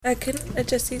I can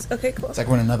adjust these. Okay, cool. It's like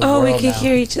we're in another world we can now.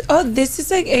 hear each other. Oh, this is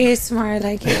like ASMR. I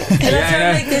like it. And that's why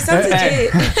I'm like, this sounds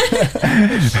legit.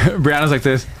 Brianna's like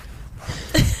this.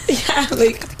 Yeah,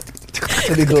 like.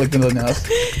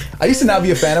 I used to not be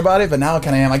a fan about it, but now I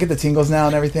kind of am. I get the tingles now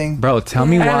and everything. Bro, tell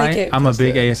me why like I'm a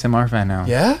big ASMR fan now.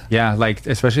 Yeah? Yeah, like,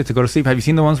 especially to go to sleep. Have you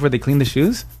seen the ones where they clean the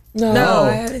shoes? No.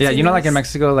 I haven't Yeah, seen you know, this. like in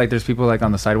Mexico, like there's people like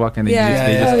on the sidewalk and they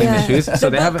Yeah. just clean the shoes. So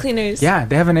The they have cleaners. Yeah,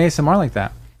 they have an ASMR like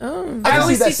that. Oh. I I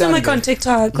always see that see some like sounding on good.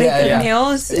 TikTok, like Yeah, the yeah.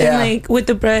 nails and Yeah. like with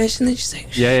the brush, and then she's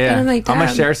like, Yeah. And I'm like, I'm gonna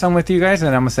damn. share some with you guys,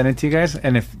 and I'm gonna send it to you guys.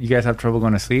 And if you guys have trouble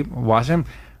going to sleep, watch them.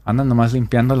 Andan nomás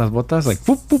limpiando las botas, like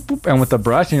boop, boop, boop, and with the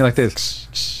brush, and you're like this.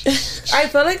 I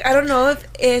feel like I don't know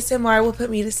if ASMR will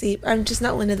put me to sleep. I'm just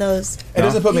not one of those. It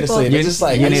doesn't put me to People- sleep. It's just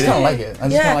like, You I just need don't it. like it. I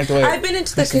just don't like the way I've been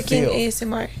into the makes me cooking feel.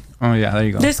 ASMR. Oh yeah, there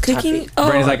you go. There's cooking.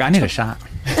 Brandon's like, I need a shot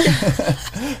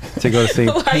to go to sleep.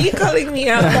 Why are you calling me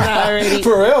out on that already?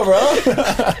 For real, bro.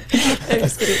 I'm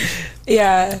just kidding.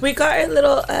 Yeah, we got our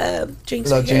little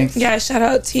drinks. Little right here. drinks. Yeah, shout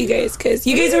out to you guys because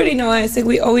you guys already know us. Like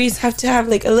we always have to have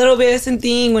like a little bit of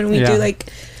something when we Yeah. do like.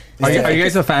 Are you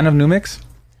guys a fan of New Mix?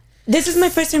 This is my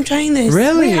first time trying this.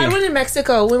 Really? We had one in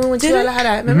Mexico when we went to Mm-hmm.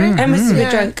 Guadalajara. Remember? I must have been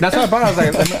drunk. That's what I bought.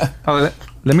 I was like,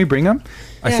 let me bring them.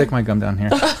 I Yeah. stick my gum down here.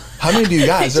 How many do you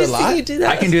got? Is there a Just see lot? you do that.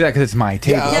 I can do that because it's my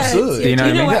table. Yeah, absolutely. You know what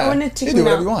I mean? what? Yeah. I wanted to You do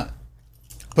whatever you want.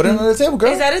 Put it under the table,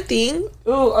 girl. Is that a thing?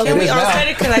 Ooh, okay. It We is all now.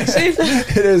 started a collection.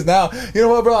 It is now. You know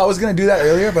what, bro? I was gonna do that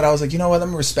earlier, but I was like, you know what? Let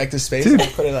me respect this space. And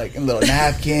put it like in a little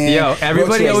napkin. Yo,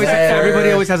 everybody rotate always there.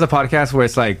 everybody always has a podcast where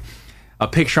it's like a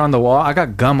picture on the wall. I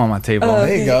got gum on my table. Oh,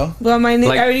 There you go. Well, mine.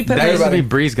 Like, I already put that used to mine. be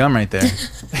Bree's gum right there.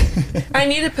 I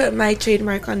need to put my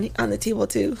trademark on the table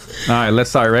too. All right, let's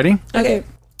start. Ready? Okay.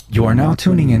 You are now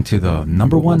tuning into the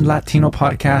 #1 Latino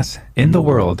podcast in the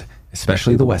world,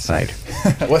 especially the West Side.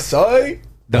 What's up?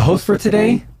 The host for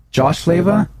today, Josh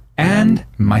Flava, and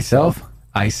myself,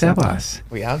 Sebas.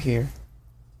 We out here.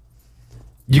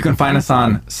 You can find us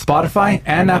on Spotify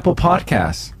and Apple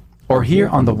Podcasts, or here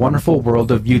on the wonderful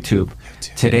world of YouTube.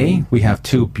 Today, we have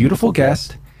two beautiful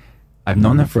guests. I've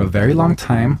known them for a very long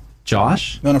time.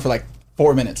 Josh, Known her for like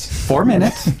 4 minutes. 4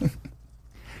 minutes.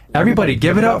 Everybody,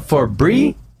 give it up for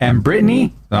Bree and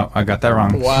Brittany. Oh, I got that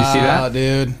wrong. Wow, You see that?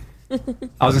 dude.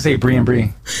 I was gonna say Bree and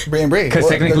Bree. Bree and Bree. 'Cause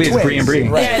technically it's Bree and Bree.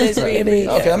 Right. Yeah, it is Bree and Bree.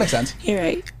 Okay, that makes sense. You're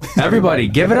right. Everybody,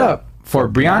 give it up for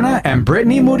Brianna and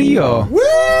Brittany Murillo. Woo!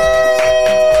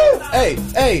 Hey,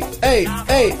 hey, hey,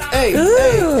 hey, hey,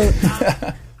 Ooh.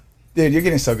 hey. Dude, you're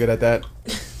getting so good at that.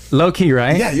 Low key,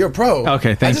 right? Yeah, you're a pro.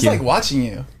 Okay, I thank just you. like watching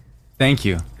you. Thank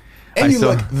you. And I you saw-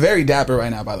 look very dapper right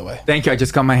now, by the way. Thank you. I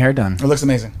just got my hair done. It looks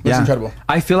amazing. Looks incredible.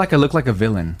 I feel like I look like a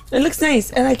villain, It looks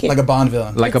nice. I like it. Like a Bond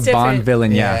villain. like It's a Bond different.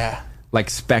 villain. Yeah. Yeah. Like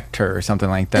Spectre or something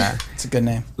like that. It's a good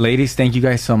name. Ladies, thank you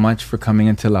guys so much for coming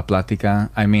into La Platica.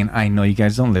 I mean, I know you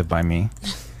guys don't live by me.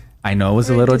 I know it was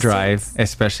a We're little distance. drive,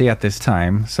 especially at this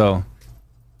time. So,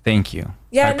 thank you.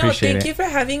 I Yeah, no, appreciate thank it. you for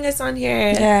having us on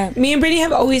here. Yeah, me and Brittany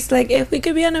have always like, if we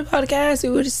could be on a podcast, we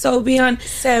would so be on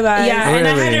Sebas. Yeah, and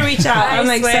I had to Really? reach out. I'm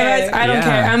like, swear. Sebas, I don't Yeah.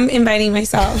 care. I'm inviting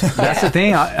myself. That's the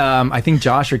thing. I think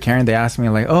Josh or Karen, they asked me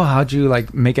like, "Oh, how'd you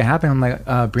like make it happen?" I'm like,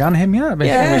 "Brianna hit me up." And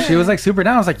Yeah. she was like super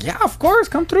down. I was like, "Yeah, of course,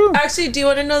 come through." Actually, do you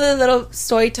want to know the little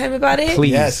story time about it?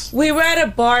 Please. Yes. We were at a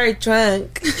bar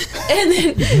drunk, and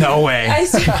then No way.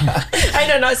 I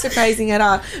know, not surprising at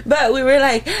all. But we were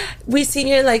like, we seen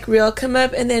your like reel come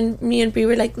up, and then me and Brie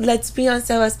were like, let's be on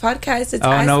Sebas' podcast. Let's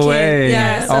Oh, ask no him. way.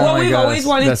 Yeah, so Oh well, my we've gosh. always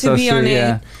wanted That's to so be on sweet, it.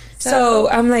 yeah. So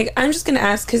I'm like, I'm just gonna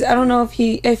ask because I don't know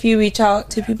if you reach out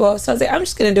to people. So I was like, I'm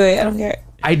just gonna do it. I don't care.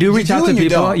 I do reach do out to and you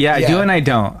people. don't. Yeah, I Yeah. do and I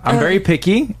don't. I'm very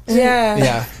picky. Yeah.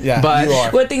 Yeah, yeah. But- you are.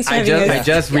 What things for I having just, us? I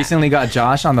just recently got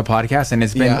Josh on the podcast, and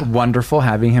it's been Yeah. wonderful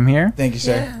having him here. Thank you,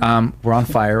 sir. Yeah. We're on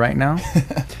fire right now.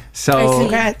 So,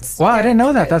 Congrats. wow, I didn't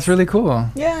know that. That's really cool.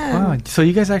 Yeah. Wow. So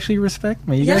you guys actually respect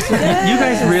me. You guys, Yeah. you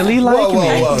guys really like Whoa, whoa,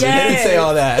 me. whoa. They didn't Yes. say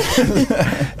all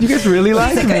that. You guys really like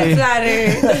He's a good me.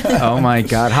 flatter. Oh my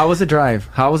God. How was the drive?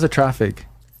 How was the traffic?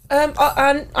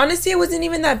 Honestly, it wasn't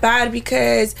even that bad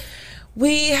because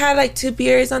we had like 2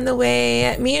 beers on the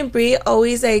way. Me and Brie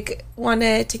always like want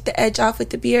to take the edge off with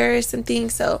the beer or something.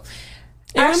 So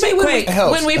actually, when It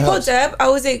helps. we It pulled helps. up, I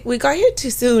was like, we got here too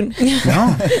soon.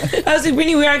 No. I was like,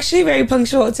 Brittany, we're actually very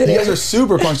punctual You today. guys are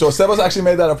super punctual. Sebas actually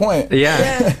made that a point. Yeah.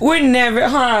 Yeah. We're never,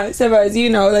 Sebas, you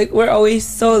know, like we're always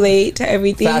so late to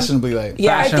everything. Fashionably late.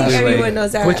 Yeah, I think Fashionably everyone late.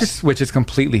 knows that. Which is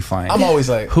completely fine. I'm always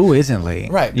late. Who isn't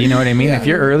late? Right. You know what I mean? Yeah. If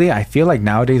you're early, I feel like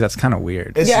nowadays that's kind of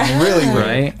weird. It's Yeah. really weird.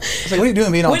 Right? It's like, what are you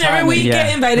doing being on whenever time? we Yeah.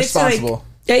 get invited to like Responsible.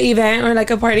 an event or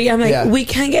like a party, I'm like, Yeah. we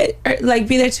can't get like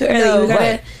be there too early. No, we gotta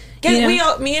right.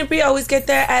 get. Me and Brie always get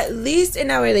there at least an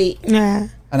hour late. Yeah.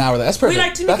 An hour. That's perfect. We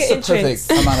like to make that's an the entrance.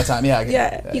 perfect amount of time. Yeah.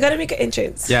 Yeah, you gotta make an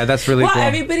entrance. Yeah, that's really While cool.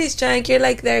 everybody's drunk, you're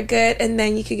like they're good, and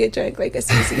then you could get drunk like as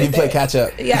soon as you You get play there. catch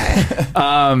up.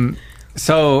 Yeah.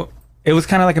 So it was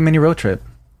kind of like a mini road trip.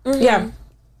 Yeah.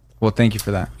 Well, thank you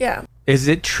for that. Yeah. Is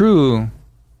it true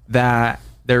that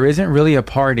there isn't really a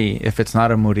party if it's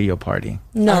not a Murillo party?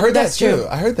 No, I heard that that's too. true.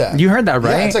 I heard that. You heard that,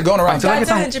 right? Yeah, it's like going around. I feel like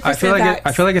That's it's on, 100% I feel like facts.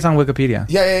 I feel like it's on Wikipedia.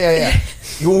 Yeah.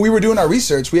 When we were doing our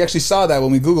research, we actually saw that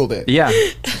when we Googled it. Yeah,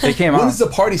 it came When out. does the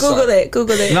party start?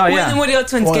 Google it. No, When yeah. the Murillo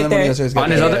twins One get of them there. when you guys get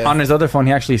On his there. other on his other phone,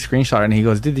 he actually screenshot it and he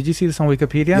goes, "Did you see this on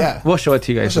Wikipedia?" Yeah. We'll show it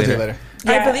to you I'll guys show it to later. you later.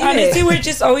 Yeah, I believe honestly, it. we're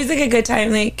just always like a good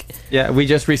time. Like, Yeah, we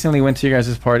just recently went to your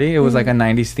guys' party. It was like a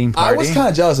 90s themed party. I was kind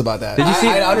of jealous about that. Did you see-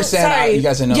 I understand Sorry. you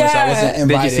guys didn't know, so I Yeah. wasn't Did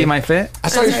invited. you see my fit? I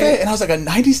saw your Sorry. fit, and I was like, a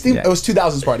 90s theme? Yeah. It was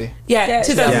 2000s party. yeah,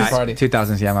 2000. Yeah, party.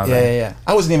 2000s. Yeah, my Yeah, bad. yeah.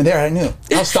 I wasn't even there. I knew.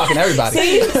 I was stalking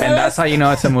everybody. And that's how you know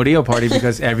it's a Murillo party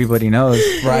because everybody knows.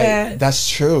 Right. Yeah. That's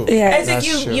true. Yeah, it's like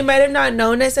That's true. you might have not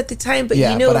known us at the time, but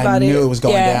Yeah, you knew but about I knew it. it was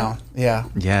going Yeah. down. Yeah.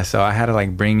 Yeah, so I had to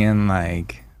like bring in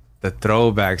like the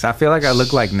throwbacks. I feel like I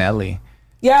look like Nelly.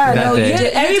 Yeah, That no, you day.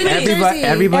 did.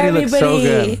 Everybody looked so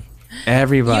good. You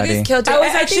Everybody. guys killed it. I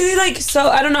was think- actually like so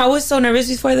I don't know, I was so nervous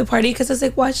before the party because I was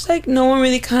like, watch like no one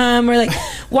really come or like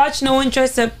watch no one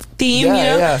dress up theme, Yeah, you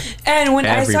know. yeah. And when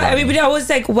I saw Everybody. everybody, I was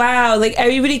like, wow, like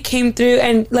everybody came through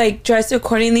and like dressed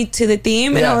accordingly to the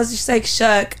theme, and Yeah. I was just like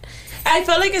shook. I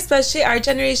feel like especially our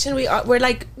generation, we're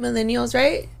like millennials,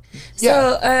 right?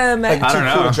 Yeah. So Like, I too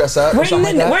don't cool know. to dress up or We're,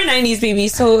 something like that. we're 90s baby,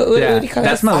 so what Yeah, do you call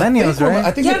that's us? millennials, right?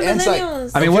 I think Yeah, it ends like.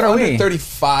 millennials. I mean, if what you're are under we?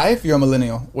 35, you're a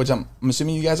millennial, which I'm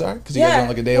assuming you guys are because you guys yeah, are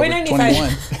like a day we're over 95.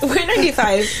 21. We're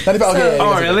 95. 95, okay, yeah, you Oh, guys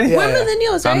are- really? Yeah, We're yeah.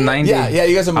 millennials, right? I'm 90. Yeah,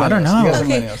 you guys are millennials. I don't know. You guys are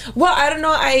Okay. millennials. Well, I don't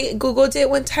know. I googled it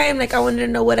one time. Like I wanted to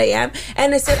know what I am,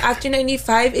 and it said after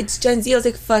 95, it's Gen Z. I was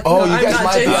like, fuck Oh, no, you I'm guys not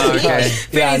might Gen be. Z. Oh, okay.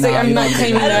 Brittany's like, I'm you not don't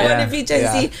claiming I don't that. want to be Gen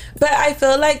Yeah. Z, but I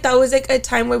feel like that was like a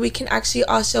time where we can actually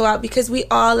all show out because we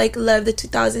all like love the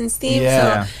 2000s theme.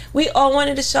 Yeah. So we all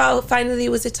wanted to show out. Finally,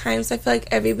 it was a time. So I feel like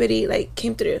everybody like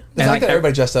came through. The And, fact like, that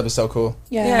everybody dressed up is so cool.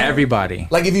 Yeah. Everybody.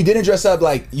 Like if you didn't dress up,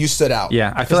 like you stood out.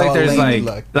 Yeah, I feel That's like how there's lame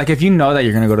you like if you know that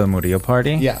you're gonna go to the Murillo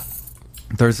party, yeah.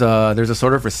 there's a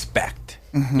sort of respect.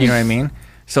 Mm-hmm. You know what I mean?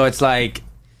 So it's like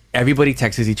everybody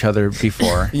texts each other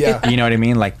before. Yeah. You know what I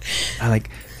mean? Like,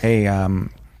 hey,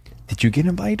 did you get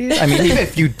invited? I mean, even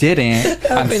if you didn't,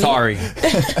 I'm sorry.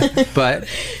 But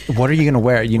what are you gonna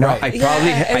wear? You know, Right. I Yeah, probably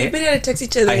everybody had to text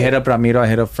each other. I hit up Ramiro, I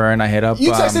hit up Fern, I hit up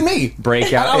You texted me.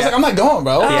 Breakout. I was like, I'm not going,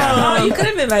 bro. Yeah. Oh, you could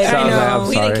have invited. So I I was like, know. I'm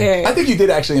We didn't sorry. care. I think you did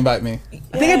actually invite me.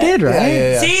 I think I did, right?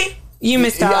 Yeah. See? You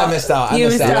missed out. Yeah, I missed out. I You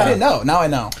missed out. I didn't know. Now I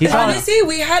know. He's on. Honestly,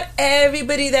 we had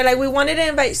everybody there. Like, we wanted to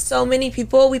invite so many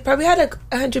people. We probably had like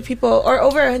 100 people or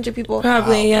over 100 people.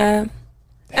 Probably, yeah.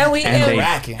 And we And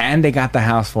racking. they got the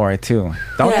house for it too.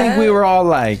 Don't Yeah. think we were all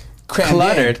like Crammed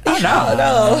cluttered. in. Oh no.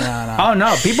 no. Oh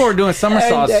no, people were doing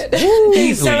somersaults And,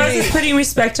 easily. Sarah's is putting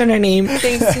respect on her name.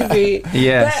 Thanks to be.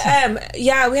 Yes. But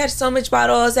yeah, we had so much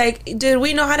bottles. Like, dude,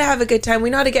 we know how to have a good time. We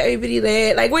know how to get everybody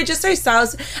lit. Like, we're just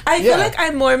ourselves. I Yeah. feel like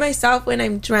I'm more myself when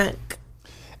I'm drunk.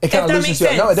 It kind that of makes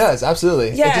loosens you up. No, it sense. does. Absolutely.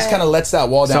 It Yeah. just kind of lets that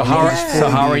wall down. So how When you're so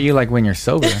how fully- are you like when you're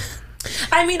sober?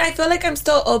 I mean, I feel like I'm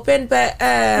still open, but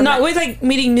Not with like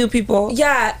meeting new people.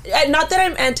 yeah, not that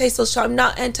I'm antisocial. I'm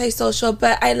not antisocial,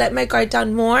 but I let my guard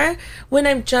down more when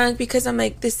I'm drunk because I'm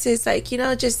like, this is like, you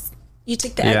know, just you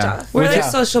take the edge Yeah. off. We're Which like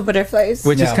is- social butterflies.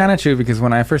 Which is Yeah. kind of true because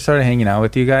when I first started hanging out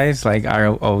with you guys, like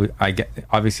I get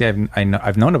obviously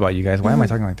I've known about you guys. Why am I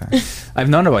talking like that? I've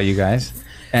known about you guys,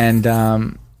 and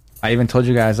I even told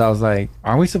you guys I was like,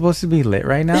 aren't we supposed to be lit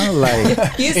right now? Like.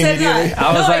 You said that.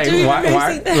 I was No, like, do remember why,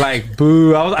 saying that. like,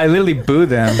 boo! I literally booed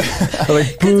them. I was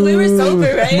like, boo! we were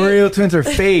sober, right? Murillo Twins are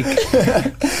fake.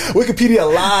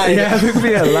 Wikipedia live. Yeah, we could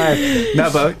be alive. No,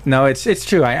 but no, it's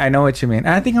true. I know what you mean, and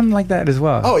I think I'm like that as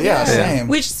well. Oh yeah, same.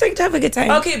 We just like to have a good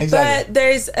time. Okay, Exactly. but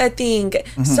there's a thing.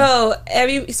 So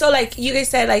like you guys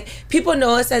said, like people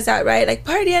know us as that, right? Like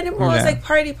party animals, Yeah. like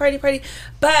party.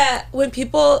 But when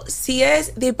people see us,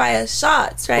 they buy us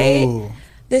shots, right? Ooh.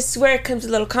 This is where it comes a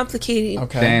little complicated.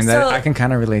 Okay. Dang, So- I can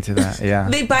kind of relate to that. Yeah,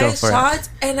 They buy Go us for it. shots,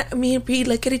 and me and Bree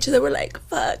look at each other. We're like,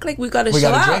 "Fuck! Like we gotta We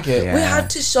show gotta out. drink it. We Yeah. have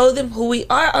to show them who we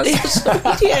are on social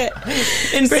media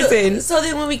In prison. So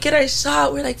then when we get our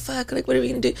shot, we're like, "Fuck! Like what are we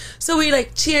gonna do?" So we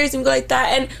like cheers and go like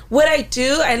that. And what I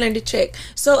do, I learned a trick.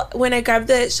 So when I grab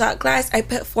the shot glass, I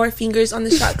put 4 fingers on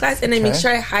the shot glass, and I make Okay.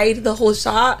 sure I hide the whole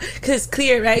shot because it's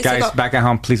clear, right? Guys, so I go, back at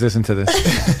home, please listen to this.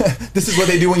 This is what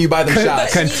they do when you buy them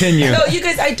shots. Continue. No, you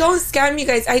guys, I don't scam you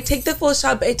guys. I take the full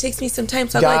shot, but it takes me some time.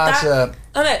 So I go like that. Gotcha.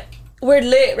 I'm like, we're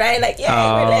lit, right? Like, yeah,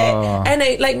 we're Oh. lit.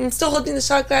 And I'm still holding the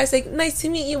shot glass, like, nice to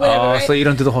meet you, whatever, right? So you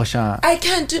don't do the whole shot. I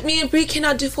can't do, me and Brie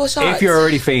cannot do full shots. If you're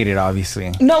already faded,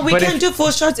 obviously. No, we But can't do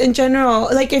full shots in general.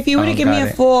 Like, if you were to give me got a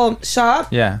it. full shot,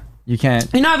 Yeah, you can't.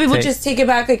 you know how people take- just take it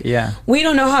back? Like, Yeah. we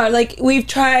don't know how. Like, we've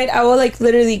tried. I will, like,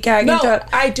 literally gag No, and drop.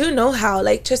 I do know how.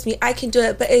 Like, trust me, I can do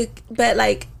it. But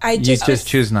like, I You just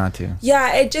choose not to.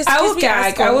 Yeah, it just. I gives will me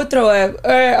gag. asshole. I will throw up.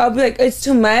 Or I'll be like, it's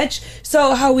too much.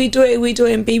 So how we do it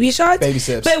in baby shots. Baby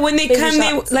sips. But when they Baby come,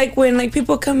 shots. they like when like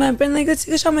people come up and like, let's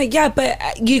take a shot. I'm like, yeah, but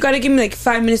you gotta give me like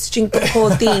 5 minutes to drink the whole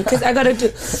thing because I gotta do,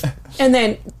 and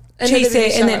then Another chase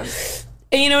baby it, and then. shot.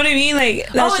 And you know what I mean? Like,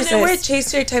 that's And just then we're us.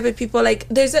 chaser type of people. Like,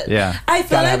 there's a. Yeah. I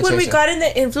feel Gotta have like a when we chaser. got in the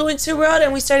influencer world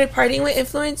and we started partying with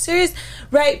influencers,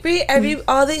 right, Brie?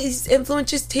 All these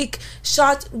influencers take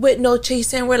shots with no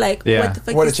chaser, and we're like, Yeah. what the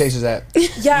fuck? Where the is- chasers at?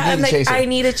 Yeah, You I'm need a like, chaser. I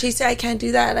need a chaser. I can't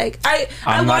do that. Like, I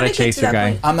I'm not wanna a get to chaser that guy.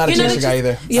 point. I'm not a You're chaser guy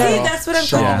either. See, Yeah. that's what I'm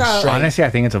Strong, talking about. strong. Honestly, I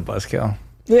think it's a buzzkill.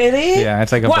 Really? Yeah,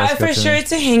 it's like a Well, buzzkill for to sure, me.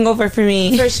 it's a hangover for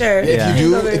me. For sure. Yeah.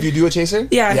 If you do a chaser,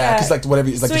 Yeah. yeah, because like whatever,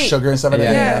 like the Sweet. sugar and stuff like that,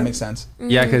 Yeah. yeah, that makes sense.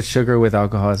 Yeah, because sugar with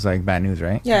alcohol is like bad news,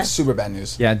 right? Yeah. Super bad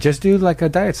news. Yeah, just do like a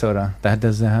diet soda that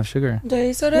doesn't have sugar.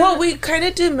 Dirty soda? Well, we kind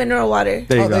of do mineral water.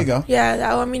 There you Oh, go. there you go. Yeah,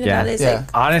 that one Yeah. minerales. Yeah. Like,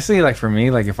 Honestly, like for me,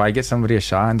 like if I get somebody a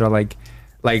shot and they're like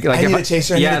I if need a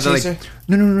chaser, I need a they're chaser. like,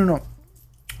 no.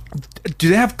 Do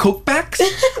they have Coke backs?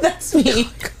 that's me.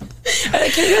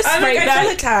 Can you I'm like, Sprite I feel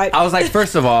that? attacked. I was like,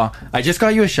 first of all, I just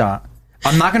got you a shot.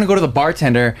 I'm not gonna go to the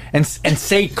bartender and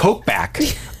say Coke back.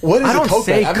 What is I a don't Coke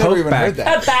say back? I've never Coke even back. heard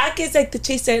that. A back is like the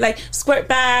chaser, like squirt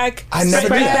back. I never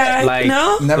Sprite do that. back. Like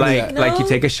No? Never do like that. like you No?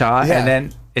 take a shot Yeah. and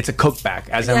then it's a Coke back,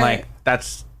 as in Yeah. like that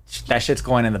shit's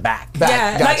going in the back. Back,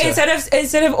 Yeah, gotcha. Like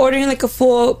instead of ordering like a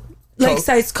full like Coke?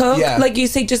 size Coke, Yeah. like you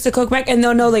say just a Coke back, and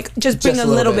they'll know like just bring Just a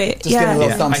little bit. Just give me a little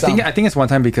Yeah. thumbs I down. think it's one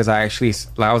time because I actually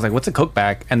I was like, "What's a Coke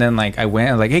back?" And then like I went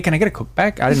and like, "Hey, can I get a Coke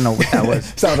back?" I didn't know what that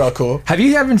was. Sounds all cool. Have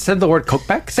you ever said the word Coke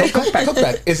back? Say Coke back. Cook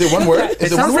back. Is it one word?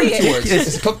 Is it one sounds word or like two it- words? it's-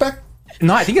 Is it cook back?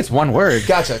 No, I think it's one word.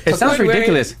 Gotcha. It Coke sounds back.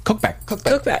 ridiculous. Coke back. Cook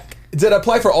back. Cook back. Did it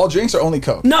apply for all drinks or only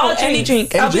Coke? No, All any drinks.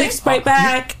 drink. Any I'll be like drink? Sprite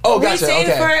back. Oh, We gotcha. say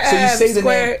Okay. for, So you say the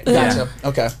square- name. Gotcha.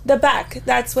 Okay. The back.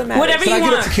 That's what matters. Whatever Can you I get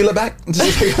a want. tequila back?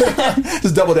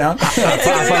 Just double down. I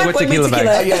fuck with With me tequila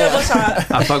bags. Yeah. Double shot.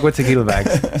 I fuck with tequila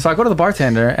bags. So I go to the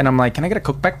bartender and I'm like, "Can I get a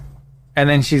Coke back?" And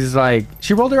then she's like,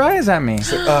 she rolled her eyes at me.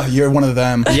 You're one of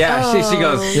them. Yeah, she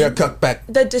goes. You're a cook back.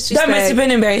 The disrespect. That must have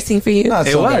been embarrassing for you. No, it's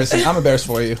It so was. embarrassing. I'm embarrassed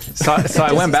for you. So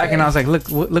I went back and I was like,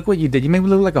 look what you did. You made me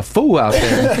look like a fool out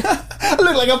there. I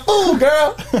look like a fool,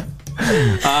 girl.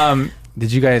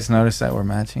 Did you guys notice that we're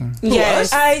matching?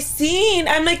 Yes. I seen.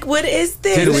 I'm like, what is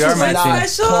this? Dude, we This are is what's matching.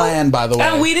 special. Planned, by the way.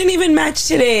 And we didn't even match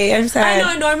today. I'm I sad.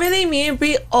 know. Normally, me and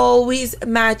Brie always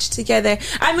match together.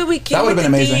 I mean, we came That with would've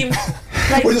the been amazing. theme.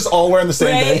 Like, We're just all wearing the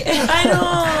same right? day. I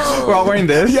know. We're all wearing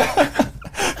this.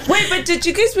 Wait, but did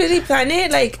you guys really plan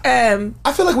it? Like,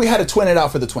 I feel like we had to twin it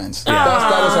out for the twins. Yeah.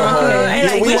 That was our whole.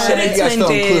 Okay. We We wanted should've you guys to feel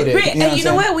twinned it. included. Right, and you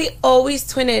know what? We always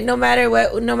twin it, no matter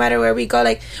what, no matter where we go.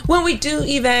 Like when we do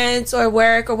events or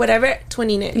work or whatever,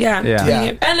 twinning it. Yeah. Yeah.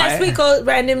 Yeah. Unless we go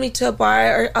randomly to a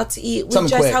bar or out to eat, we Something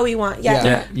just quick. how we want. Yeah.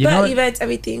 Yeah. You But know what- events,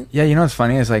 everything. Yeah, you know what's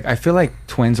funny is like I feel like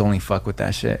twins only fuck with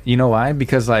that shit. You know why?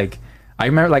 Because like I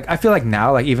remember like I feel like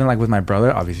now like even like with my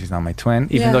brother, obviously he's not my twin,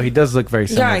 even Yeah. though he does look very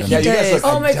similar. Yeah, to he me. Yeah, you guys does.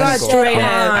 look Oh my god, identical. straight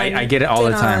Yeah, on. I get it all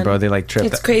the Dead time, on. bro. They like trip.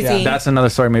 It's crazy. Yeah. That's another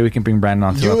story. Maybe we can bring Brandon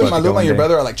on to. You I'll and have to go Maluma one and your day.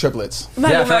 brother are like triplets.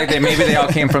 Yeah, I feel like maybe they all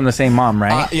came from the same mom,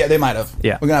 right? Yeah, they might have.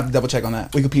 Yeah. We're gonna have to double check on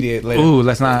that. Wikipedia it later. Ooh,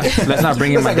 let's not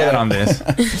bring in my Let's not dad go on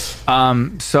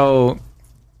this. So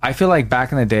I feel like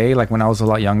back in the day, like when I was a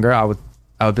lot younger, I would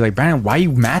be like, Brandon, why are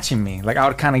you matching me? Like I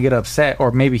would kind of get upset,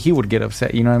 or maybe he would get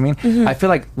upset. You know what I mean? Mm-hmm. I feel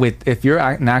like if you're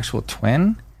an actual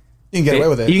twin, You can get away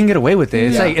with it. you can get away with it.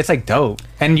 It's Yeah. like it's like dope,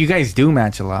 and you guys do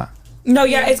match a lot. No,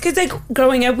 yeah, it's because like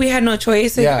growing up, we had no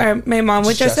choice. Like, Yeah. my mom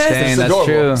would just Just- us. Dang, It's that's adorable.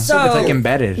 true. So it's like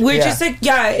embedded. We're Yeah. just like,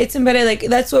 yeah, it's embedded. Like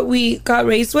that's what we got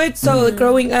raised with. So Mm-hmm.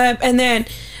 growing up, and then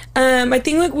I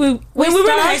think like when we were in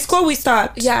high stopped. school, we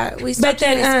stopped. Yeah, we But stopped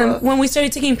in high then school. when we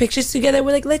started taking pictures together,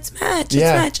 we're like, let's match,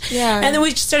 Yeah. let's match. Yeah. And then we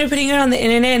just started putting it on the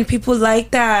internet, and people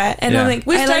like that. And Yeah. I'm like,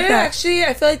 We I started like that. actually.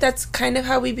 I feel like that's kind of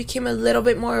how we became a little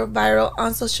bit more viral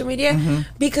on social media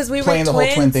because we Playing were the whole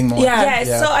twins. twin thing more. Yeah. Yes,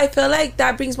 Yeah. so I feel like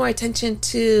that brings more attention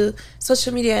to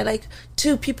social media, like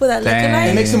to people that look Dang. It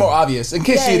alike. makes it more obvious. In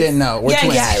case Yes. you didn't know, we're Yeah,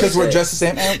 twins yeah, because we're it's- just the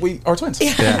same, and we are twins.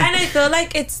 Yeah. And I feel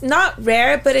like it's not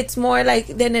rare, but it's more like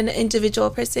than an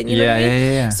individual person. You know Yeah, what I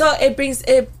mean? yeah. So it brings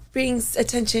it brings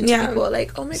attention to people.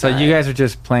 Like, oh my god. So you guys are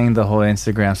just playing the whole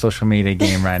Instagram social media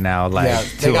game right now. Like,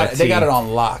 yeah, they got it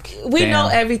on lock. We know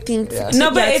everything. Yeah.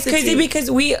 No, but it's crazy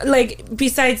because we like.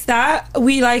 Besides that,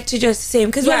 we like to dress the same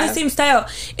because we have the same style.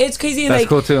 It's crazy. That's like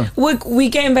cool too. We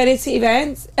get invited to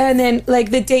events, and then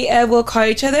like the day of, we'll call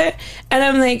each other, and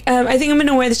I'm like, I think I'm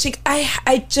gonna wear this.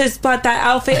 I just bought that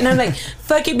outfit, and I'm like,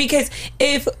 fuck it, because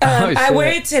if I wear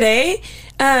it today.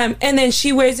 And then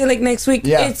she wears it like next week.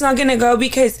 Yeah. It's not gonna go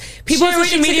because people on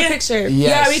social media take a picture.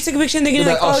 Yes. Yeah, we took a picture and they're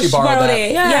gonna like, she borrowed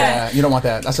it. Yeah, you don't want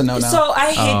that. That's a no. So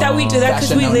I hate that we do that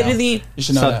because we literally. You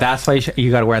should know that. That's why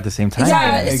you gotta wear at the same time.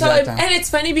 Yeah. So and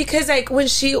it's funny because like when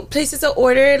she places an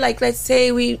order, like let's say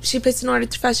she placed an order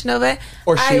to Fashion Nova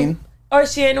or Shein. Or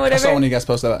Shein, whatever. I saw one of you guys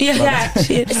post that. Yeah.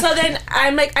 So then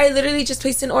I'm like, I literally just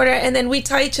placed an order, and then we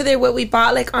tell each other what we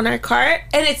bought, like on our cart,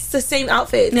 and it's the same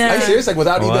outfit. Yeah. Are you serious? Like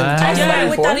without even talking about it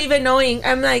before? Without even knowing.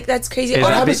 I'm like, that's crazy. It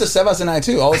happens to Sebas and I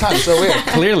too all the time. It's so weird.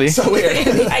 Clearly. So weird. I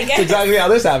guess. That's exactly how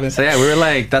this happens. So yeah, we were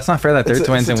like, that's not fair that they're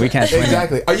twins and we can't twin.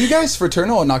 Exactly. Are you guys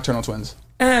fraternal or nocturnal twins?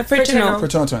 Fraternal.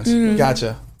 Fraternal twins.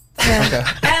 Gotcha. Yeah. Okay.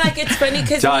 And like it's funny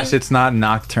because Josh, it's not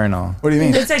nocturnal. What do you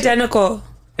mean? It's identical.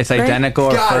 It's identical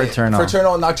or fraternal.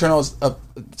 Fraternal and nocturnal is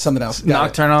something else.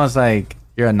 Nocturnal is like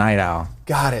you're a night owl.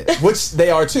 Got it. Which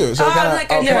they are too. So I'm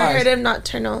like, I've never heard of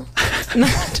nocturnal.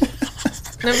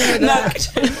 Never heard of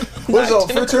that. So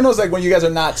fraternal is like when you guys are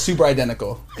not super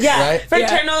identical. Yeah. Right?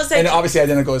 Fraternal is like. And obviously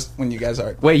identical is when you guys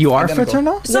are. Wait, you are identical.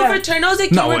 fraternal? So fraternal is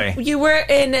like you were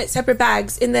in separate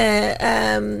bags in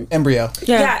the embryo.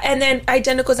 Yeah, and then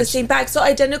identical is the same bag. So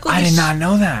identical. I did not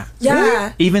know that. Yeah.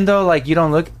 Really? Even though like you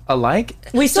don't look alike.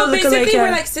 We still look basically alike,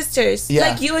 we're like sisters. Yeah.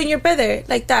 Like you and your brother,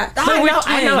 like that.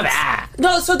 I know that.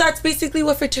 No, so that's basically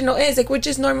what fraternal is. Like we're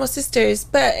just normal sisters,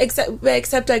 but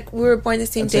except like we were born the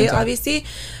same day, obviously.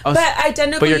 But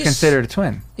identical. But you're considered a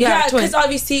twin. Yeah, because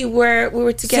obviously we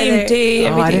were together. Same day,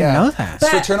 everything. I didn't know that. But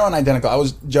fraternal and identical. I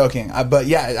was joking, but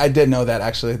yeah, I did know that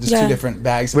actually. There's two different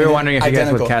bags. We were wondering if you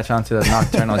guys would catch on to the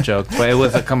nocturnal joke, but it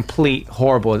was a complete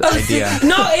horrible idea.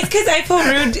 No, it's because I feel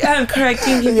rude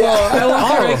correcting people. Yeah. I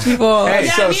won't correct people. Hey,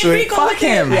 Yeah, so me sweet. and Brie go with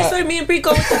him. it. I swear, me and Brie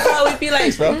go with the call. We'd be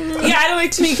like, Yeah, I don't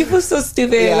like to make people so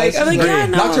stupid. Yeah, like I'm like, yeah,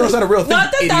 no. Nocturnal's not a real thing.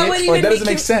 Not that that would idiot, or even that doesn't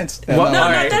make make you- sense. Well, No,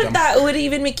 Alright. not that would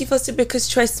even make you feel stupid because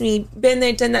trust me, been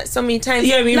there, done that so many times.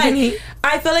 Yeah,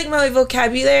 I feel like my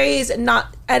vocabulary is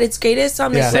not at its greatest, so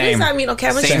I'm like, what Same. does that mean? Okay,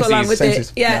 I'm gonna just go Samesies, along with it.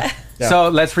 samesies. Yeah. Yeah. So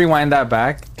let's rewind that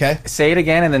back. Okay. Say it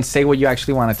again and then say what you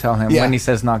actually want to tell him when he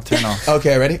says nocturnal.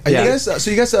 Okay, ready? Are Yeah. you guys?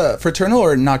 So you guys fraternal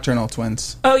or nocturnal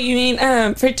twins? Oh, you mean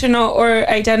fraternal or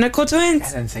identical twins?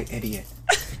 And then say idiot.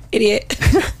 Idiot.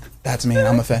 That's me.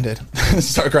 I'm offended.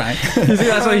 Start crying. You see,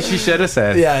 that's what she should have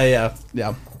said. Yeah.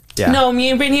 Yeah. No, me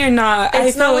and Brittany are not.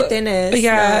 It's not feel- within us.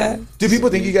 Yeah. No. Do people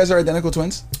think you guys are identical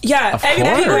twins? Yeah. Of Every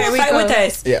course. people There we fight go. with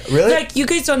us. Yeah. Really? Like, you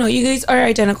guys don't know. You guys are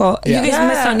identical. Yeah. You guys Yeah.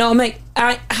 must not know. I'm like,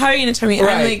 how are you going to tell me?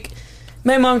 Right. I'm like,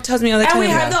 my mom tells me all the And time. we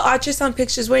have the ultrasound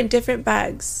pictures. We're in different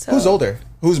bags. So. Who's older?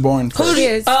 Who's born Who first?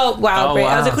 is? Oh, wow. Oh, Bray.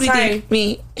 I was wow. like, who do you Sorry. think?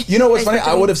 Me. You know what's funny? I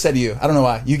Exactly. would have said you. I don't know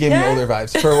why. You gave me Yeah. older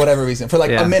vibes for whatever reason. For like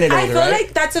Yeah. a minute older, I feel right?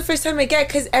 like that's the first time I get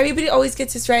because everybody always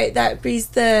gets this right. That Bree's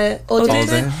the older.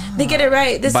 Older. They get it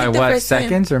right. This By is like the what, first time.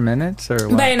 seconds or minutes or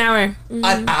what? By an hour.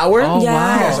 An hour? Oh,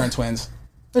 Yeah. You guys wow. aren't twins.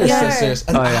 They're Yeah. sisters.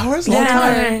 An Oh, yeah. hour's long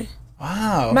time. Yeah.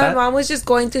 Wow. My That- mom was just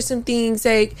going through some things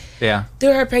like Yeah.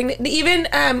 through her pregnant. Even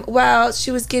while she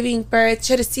was giving birth,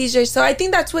 she had a seizure. So I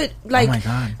think that's what like my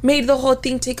God. made the whole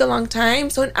thing take a long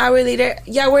time. So an hour later,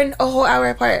 we're in a whole hour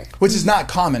apart. Which is not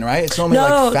common, right? It's normally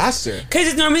No. like faster. Because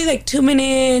it's normally like 2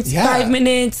 minutes, Yeah. 5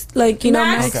 minutes, like, you know.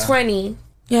 Max Okay. 20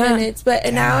 Yeah. minutes, but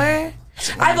an hour.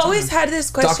 I've always had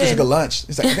this Doctor question. took a lunch.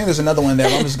 He's like, I think there's another one there.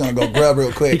 I'm just gonna go grub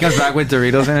real quick. He comes back with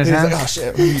Doritos in his He's hand. like, oh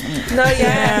shit. No,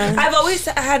 yeah. I've always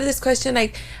had this question,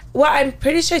 like, well, I'm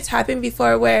pretty sure it's happened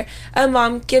before where a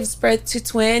mom gives birth to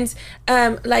twins,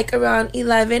 like around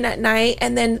 11 at night,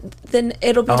 and then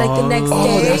it'll be like the next Oh,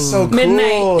 day. that's so cool.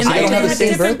 Midnight. So And they then don't they have the have same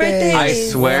different birthday. birthdays.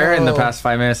 I swear in the Whoa. past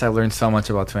 5 minutes I've learned so much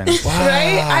about twins. Wow.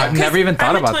 Right? I've never even thought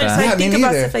I'm a about twin, that. so I Yeah, me think about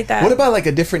neither. stuff like that. What about like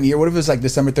a different year? What if it was like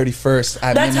December 31st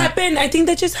at That's midnight? happened. I think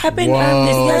that just happened Whoa.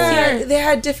 this Yeah, year. they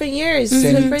had different years, Same,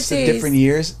 different so birthdays. different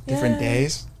years, different Yeah.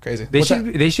 days. Crazy. They What's should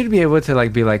that? they should be able to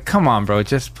like be like, come on, bro,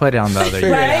 just put it on the other Figure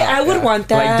year. it Right? out, I would yeah. want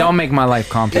that. Like, don't make my life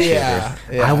complicated. Yeah.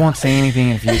 I won't say anything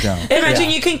if you don't. Imagine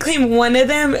Yeah. you can claim one of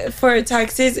them for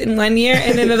taxes in 1 year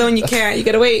and another one you can't. You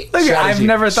gotta wait. Look, I've Strategy.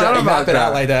 never thought Strategy. about Map it that.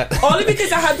 out like that. Only because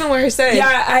that happened with her son.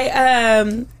 Yeah,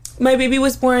 my baby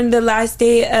was born the last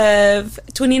day of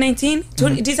 2019,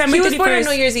 December 31st. She was born on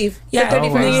New Year's Eve. Yeah, the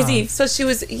 31st. New Year's Eve. So she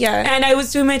was, And I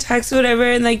was doing my tax or whatever,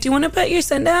 and like, do you want to put your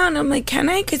son down? I'm like, can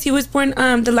I? Because he was born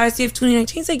the last day of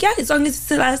 2019. He's like, yeah, as long as it's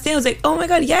the last day. I was like, oh my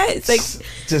god, yes. Like,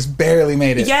 just barely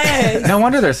made it. Yes. No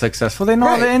wonder they're successful. They know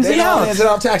all the ins and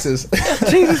outs. Taxes.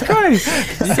 Jesus Christ.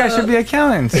 You guys should be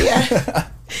accountants. Yeah.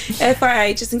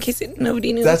 FYI, just in case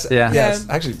nobody knew. That's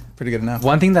actually pretty good enough.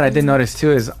 One thing that I did notice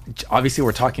too is obviously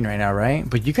we're talking right now, right?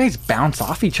 But you guys bounce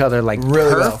off each other like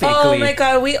really perfectly. Oh my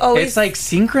god, we always. It's like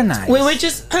synchronized. We were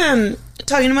just talking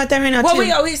about that right now. Well, too.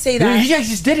 we always say that. You guys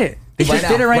just did it. They just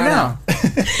did it right now.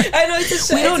 I know it's a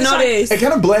shock. We don't notice. It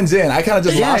kind of blends in. I kind of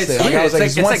just lost it. Like, I was like,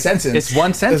 it's one sentence. It's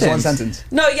one sentence. It's one sentence.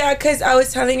 No, yeah, because I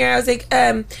was telling her, I was like,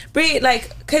 Brie,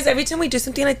 like, because every time we do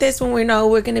something like this, when we know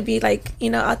we're going to be, like, you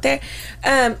know, out there,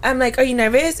 I'm like, are you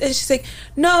nervous? And she's like,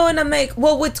 no. And I'm like,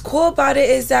 well, what's cool about it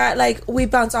is that, like, we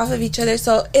bounce off of each other.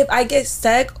 So if I get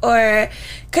stuck or,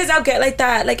 because I'll get like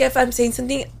that, like, if I'm saying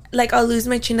something, like, I'll lose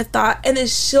my train of thought, and then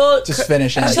she'll just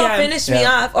finish it. She'll finish me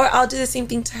off, or I'll do the same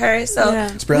thing to her. So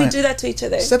we do that to each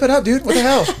other. Step it up, dude. What the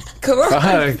hell? Come on.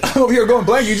 I'm over here going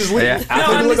blank. You just leave.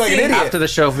 Yeah. You look like an idiot. After the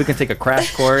show, if we can take a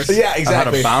crash course, yeah, exactly. On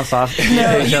how to bounce off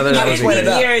each other.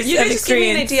 You guys just give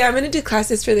me an idea. I'm gonna do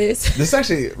classes for this. This is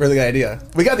actually a really good idea.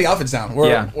 We got the outfits down.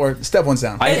 Or step one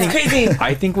down. It's crazy.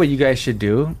 I think what you guys should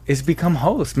do is become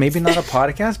hosts. Maybe not a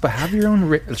podcast, but have your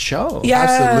own show. Yeah,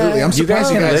 absolutely. I'm You guys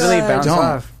surprised can literally bounce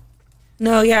off.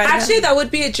 No, yeah. Actually, that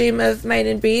would be a dream of mine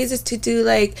and Bree's, is to do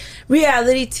like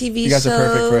reality TV shows. You guys are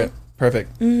perfect for it.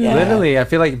 Perfect. Yeah. Literally, I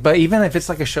feel like, but even if it's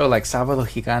like a show like Sábado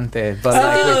Gigante, but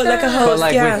like a host, but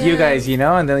like with you guys, you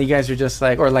know, and then you guys are just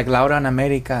like, or like Laura en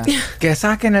America, que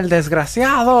saquen el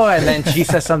desgraciado, and then she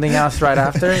says something else right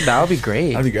after. That would be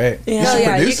great. That'd be great.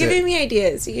 Yeah, you're giving me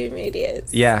ideas.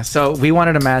 Yeah, so we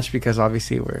wanted a match because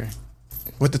obviously we're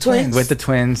with the twins. With the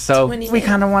twins, so we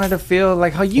kind of wanted to feel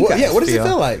like how you guys feel. Yeah, what does it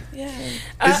feel like? Yeah,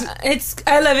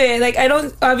 I love it. Like, I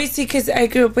don't, obviously, because I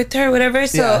grew up with her or whatever,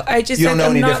 so I just, you don't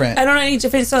know any different. I don't know any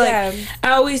different. So like,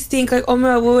 I always think like, oh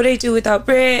my god, what would I do without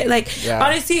Brit? Like,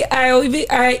 honestly,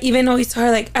 I even always tell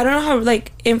her, like, I don't know how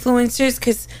like influencers,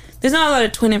 because there's not a lot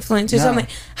of twin influencers. So I'm like,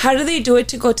 how do they do it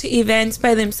to go to events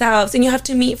by themselves? And you have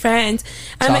to meet friends.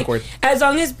 I'm awkward. Like, as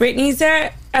long as Brittany's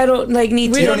there, I don't like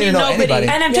need to. We don't need nobody.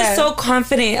 And I'm just so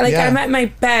confident. Like, I'm at my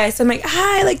best. I'm like,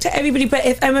 hi, like, to everybody. But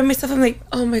if I'm by myself, I'm like,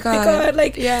 oh my god,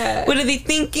 like, what are they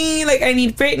thinking? Like, I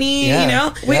need Brittany, you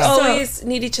know? We always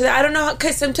need each other. I don't know,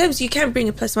 because sometimes you can't bring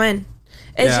a plus one.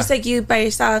 It's just like you by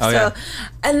yourself.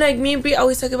 And like me and Brie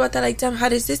always talk about that, like, damn, how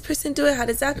does this person do it? How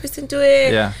does that person do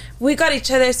it? Yeah. We got each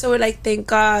other, so we're like, thank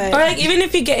God. Or like, even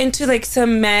if you get into like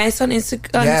some mess on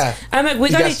Instagram, I'm like, we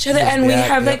got each other, and we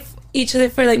have like each other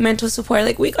for like mental support.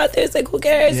 Like, we got this, like, who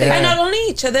cares? Like, and not only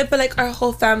each other, but like our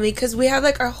whole family, because we have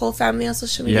like our whole family on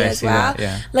social media as well.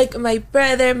 Like my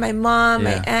brother, my mom,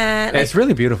 my aunt. It's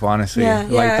really beautiful, honestly.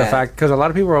 Like the fact, because a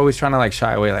lot of people are always trying to like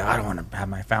shy away, like, I don't want to have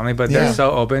my family, but they're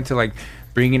so open to like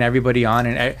bringing everybody on,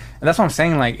 and that's what I'm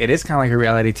saying. Like, it is kind of like a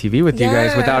reality TV with you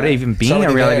guys without it even being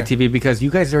a reality TV, because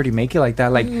you guys already make it like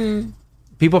that. Like,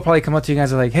 people probably come up to you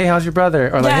guys and are like, hey, how's your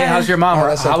brother? Or like, hey, how's your mom?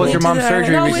 Or how was your mom's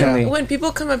surgery recently? When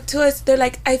people come up to us, they're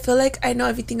like, I feel like I know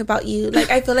everything about you.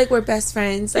 Like, I feel like we're best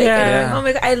friends. Like, oh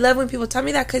my god, I love when people tell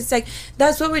me that, because like,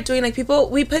 that's what we're doing. Like,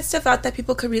 we put stuff out that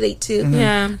people could relate to.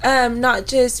 Not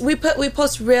just we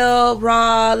post real,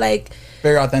 raw, like,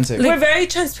 very authentic. We're very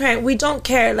transparent. We don't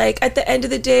care. Like, at the end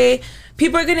of the day,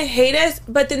 people are gonna hate us,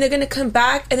 but then they're gonna come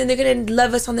back, and then they're gonna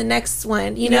love us on the next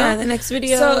one, you know? The next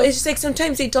video. So it's just like,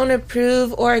 sometimes they don't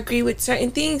approve or agree with certain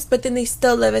things, but then they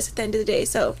still love us at the end of the day.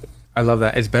 So I love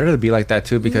that. It's better to be like that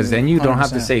too, because then you don't 100%. Have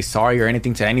to say sorry or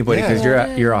anything to anybody, because you're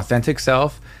your authentic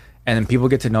self, and then people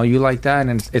get to know you like that.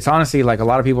 And it's honestly like, a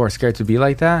lot of people are scared to be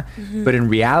like that, but in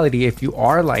reality, if you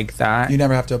are like that, you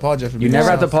never have to apologize for being yourself. You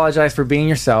never have to apologize for being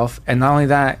yourself. And not only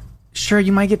that, sure,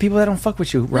 you might get people that don't fuck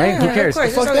with you, right? Who cares? Of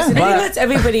course, fuck them. I think that's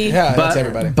everybody. That's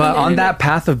everybody. But on that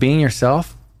path of being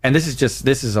yourself, and this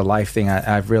is a life thing,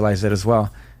 I've realized it as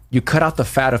well. You cut out the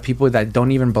fat of people that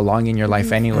don't even belong in your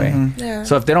life anyway.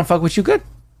 So if they don't fuck with you, good.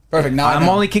 Perfect. Now I'm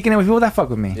only kicking it with people that fuck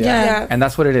with me. And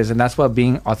that's what it is. And that's what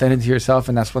being authentic to yourself.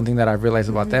 And that's one thing that I've realized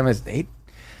about them is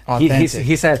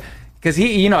he said, because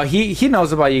he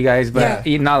knows about you guys, but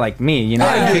he, not like me. You know,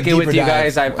 I kick it with you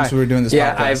guys. We were doing this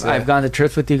podcast, I've gone to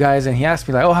trips with you guys, and he asked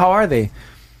me like, oh, how are they?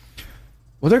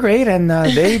 Well, they're great, and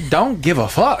they don't give a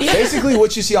fuck. Basically,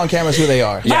 what you see on camera is who they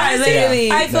are. Literally.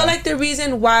 I feel like the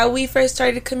reason why we first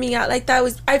started coming out like that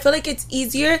was, I feel like it's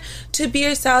easier to be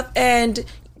yourself and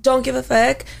don't give a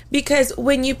fuck, because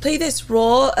when you play this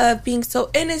role of being so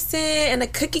innocent and a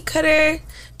cookie cutter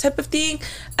type of thing,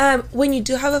 when you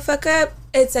do have a fuck up,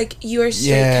 it's like you're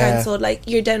straight canceled, like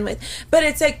you're done with. But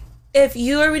it's like, if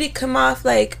you already come off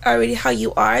like already how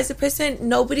you are as a person,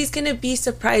 nobody's gonna be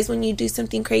surprised when you do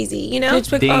something crazy, you know?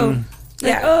 It's like,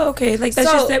 okay, like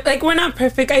that's just like we're not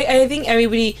perfect. I think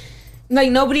everybody, like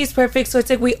nobody's perfect, so it's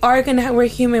like we are gonna have, we're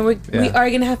human, we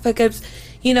are gonna have fuck ups,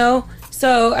 you know.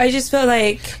 So I just feel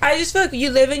like you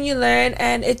live and you learn,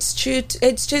 and it's true.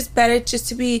 It's just better just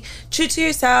to be true to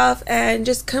yourself and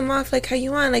just come off like how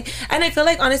you want. Like, and I feel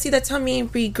like honestly, that's how me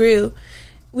and Bree grew.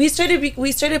 We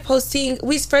started posting.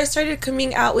 We first started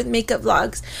coming out with makeup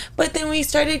vlogs, but then we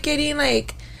started getting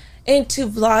like into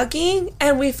vlogging,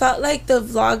 and we felt like the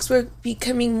vlogs were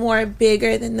becoming more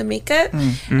bigger than the makeup,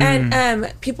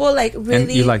 and people like really.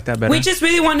 And you like that better? We just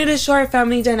really wanted to show our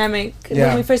family dynamic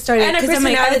when we first started, and our because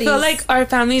I feel like our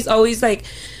family's always like,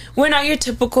 we're not your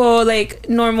typical like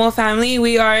normal family.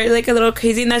 We are like a little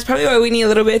crazy, and that's probably why we need a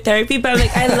little bit of therapy. But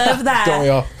like, I love that. Don't we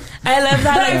all? I love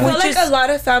that. But I feel like a lot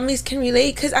of families can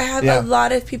relate, because I have a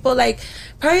lot of people, like,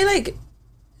 probably like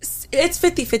it's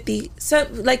 50-50. So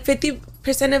like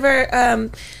 50% of our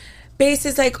base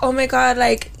is like, oh my god,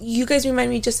 like you guys remind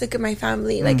me just like of my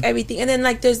family, like everything. And then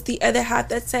like there's the other half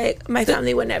that's like my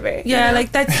family would never. Yeah, you know?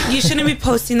 Like that's, you shouldn't be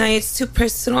posting that, it's too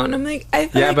personal. And I'm like, I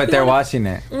feel like but they're watching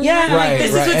it. Yeah, like this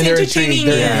is what's and entertaining.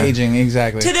 They're engaging,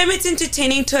 exactly. To them it's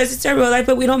entertaining, to us it's our real life,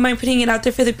 but we don't mind putting it out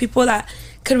there for the people that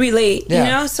could relate, you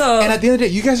know? So, and at the end of the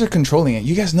day, you guys are controlling it.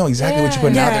 You guys know exactly what you're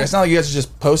putting out there. It's not like you guys are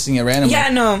just posting it randomly. Yeah,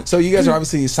 no. So you guys are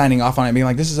obviously signing off on it, being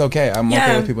like, this is okay. I'm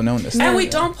okay with people knowing this. And we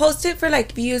don't post it for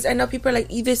like views. I know people are like,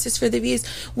 this is for the views.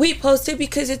 We post it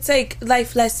because it's like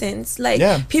life lessons.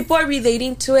 Like people are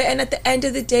relating to it, and at the end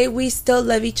of the day, we still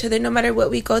love each other no matter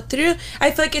what we go through. I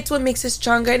feel like it's what makes us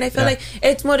stronger, and I feel like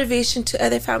it's motivation to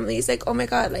other families. Like, oh my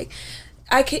god, like,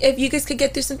 if you guys could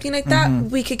get through something like that,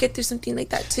 we could get through something like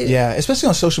that too. Yeah, especially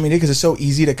on social media, because it's so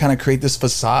easy to kind of create this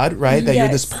facade, right? That you're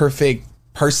this perfect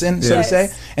person, so to say.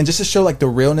 And just to show like the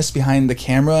realness behind the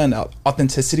camera and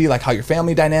authenticity, like how your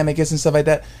family dynamic is and stuff like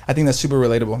that, I think that's super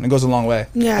relatable, and it goes a long way.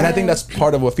 Yeah. And I think that's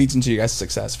part of what feeds into you guys'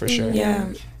 success for sure.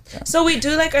 Yeah. So we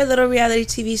do like our little reality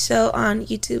TV show on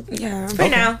YouTube. Yeah. For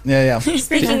now. Yeah.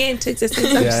 Speaking it into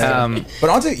existence. But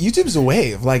onto YouTube's a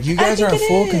wave. Like you guys are in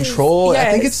full control. Yes.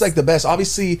 I think it's like the best.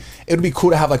 Obviously, it would be cool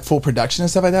to have like full production and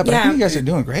stuff like that. But I think you guys are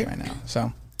doing great right now.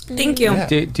 So thank you.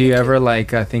 Yeah. Do you ever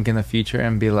like think in the future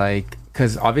and be like,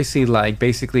 because obviously like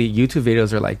basically YouTube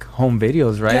videos are like home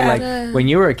videos, right? Like when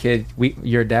you were a kid,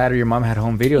 your dad or your mom had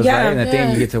home videos, right? And the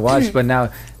thing you get to watch. But now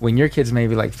when your kid's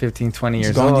maybe like 15, 20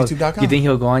 years old, YouTube.com. You think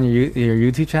he'll go on your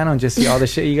YouTube channel and just see all the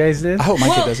shit you guys did? I hope my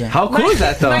kid doesn't. How cool is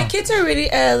that though? My kids are really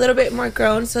a little bit more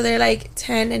grown, so they're like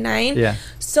 10 and 9. Yeah.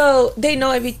 So they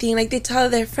know everything. Like they tell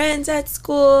their friends at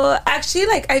school. Actually,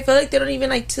 like I feel like they don't even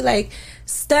like to like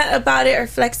stunt about it or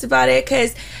flex about it,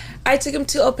 because I took him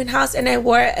to open house and I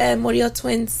wore a Latina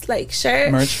Twins like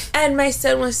shirt. Merch. And my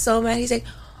son was so mad. He's like,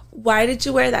 why did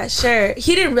you wear that shirt?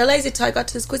 He didn't realize it till I got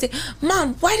to the school. He's like,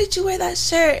 Mom, why did you wear that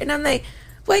shirt? And I'm like,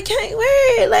 why can't I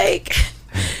wear it? Like,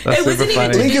 it wasn't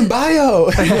even link in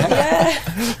bio.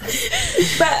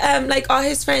 But like all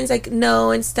his friends like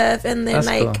know and stuff. And then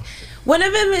cool. One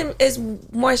of them is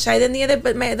more shy than the other,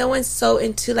 but my other one's so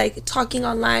into like talking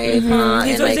on live.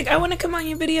 He's always like, I want to come on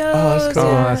your videos. Oh, that's cool.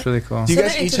 Yeah. That's really cool. Do you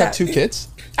guys each have 2 kids?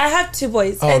 I have 2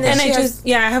 boys. And then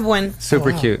I have one.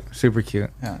 Super cute. Super cute.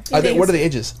 Yeah. What are the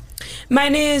ages?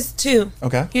 Mine is 2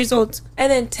 years old.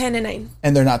 And then 10 and 9.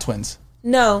 And they're not twins?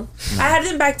 No. I had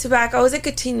them back to back. I was like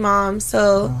a teen mom,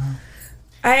 so...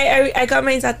 I got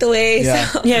mine out the way. Yeah.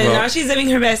 So. Now she's living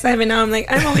her best life, and now I'm like,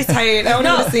 I'm always tired. I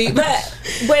want to sleep. But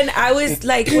when I was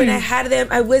like, when I had them,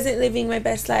 I wasn't living my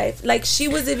best life. Like she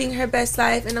was living her best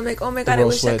life, and I'm like, oh my god, I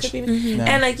wish that could be me.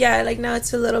 And like, like now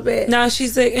it's a little bit. Now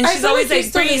she's like, and she's always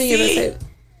like, crazy.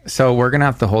 So we're gonna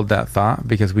have to hold that thought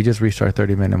because we just reached our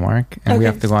 30-minute mark, and we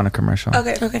have to go on a commercial.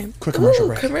 Okay. Quick commercial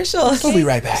break. Commercial. Okay. We'll be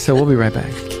right back. So we'll be right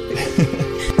back.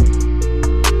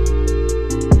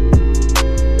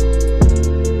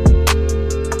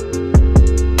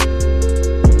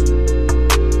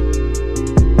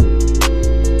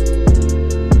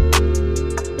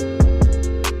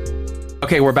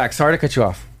 Okay, we're back. Sorry to cut you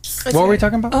off. What were we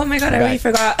talking about? Oh my god, I already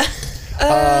forgot.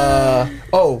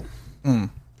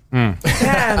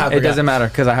 It doesn't matter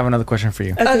because I have another question for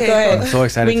you. Okay, go ahead. I'm so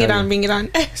excited. Bring it on.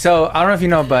 So I don't know if you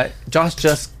know, but Josh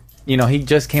just, he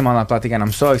just came on La Platica, and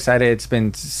I'm so excited. It's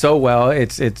been so well.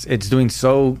 It's doing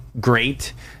so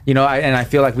great. And I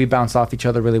feel like we bounce off each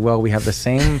other really well. We have the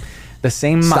same the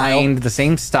same mind, the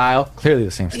same style. Clearly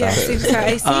the same style. Yeah, same style.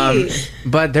 I see.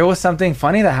 But there was something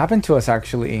funny that happened to us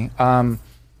actually.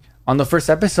 On the first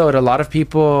episode, a lot of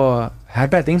people had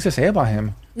bad things to say about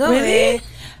him. No really? way.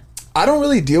 I don't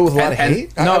really deal with a lot of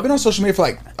hate. I've been on social media for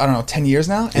like, I don't know, 10 years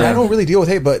now. And I don't really deal with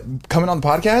hate, but coming on the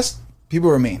podcast, people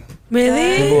were mean.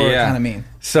 Really? People were kind of mean.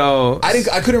 So I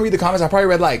couldn't read the comments. I probably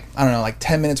read like, I don't know, like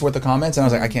 10 minutes worth of comments. And I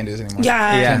was like, I can't do this anymore. Yeah.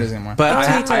 I can't do this anymore. But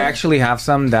I actually have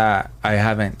some that I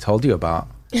haven't told you about.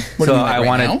 What do you mean, like I right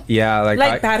wanted, now? yeah,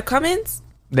 Like bad comments?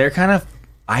 they're kind of,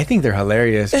 I think they're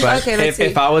hilarious. But Okay, let's see.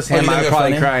 if I was him, you think I'd they're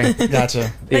probably funny? cry.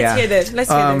 Gotcha. Let's hear this. Let's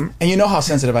hear this. And you know how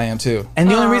sensitive I am too.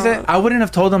 And the only reason I wouldn't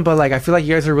have told them, but like I feel like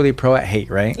you guys are really pro at hate,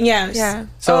 right? Yes. Yeah.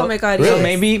 So- oh my God. Really? Yes.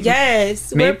 maybe-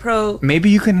 Yes. We're pro. Maybe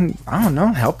you can, I don't know,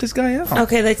 help this guy out.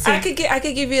 Okay, let's see. I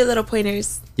could give you little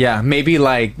pointers. Yeah, maybe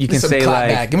like you can some say clap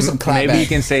like back. Give me some clap maybe back. you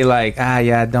can say like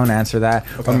yeah, don't answer that,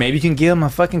 or maybe you can give him a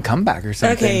fucking comeback or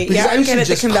something. Okay, Because yeah, I I'm usually good at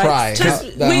the just comeback. cry. Just I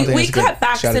don't think we it's a clap good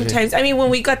back strategy. sometimes. I mean, when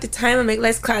we got the time, I'm like,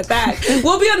 let's clap back.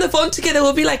 We'll be on the phone together.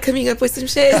 We'll be like coming up with some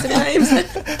shit sometimes.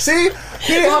 See? You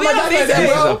didn't have my We'll back be like on that, Facebook.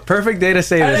 It's a bro. perfect day to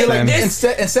say this, like man. this.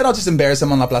 Instead, I'll just embarrass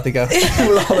him on La Platica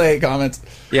with all the hate comments.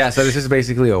 Yeah, so this is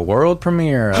basically a world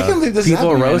premiere. can't believe this is people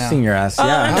happening right roasting now. your ass. Oh,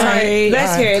 Yeah. I'm sorry. Alright,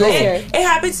 Let's hear it. cool. Let's hear it. It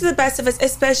happens to the best of us,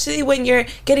 especially when you're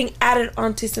getting added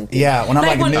onto something. Yeah, when I'm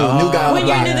like a when- new guy on When the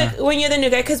you're, block. when you're the new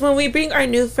guy, because when we bring our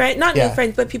new friend, not Yeah. new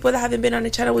friends, but people that haven't been on the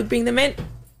channel, we bring them in.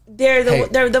 They're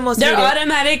the most. They're hated.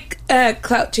 automatic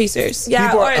clout chasers. Yeah,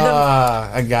 People or are,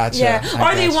 I gotcha. yeah,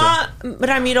 I or they gotcha. want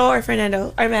Ramiro or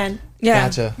Fernando, our man. Yeah.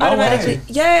 Gotcha. Automatically, Oh,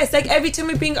 yes. Like every time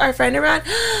we bring our friend around,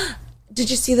 did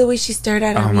you see the way she stared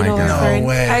at Oh my Ramiro? God. or Fern? No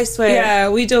way. I swear. Yeah,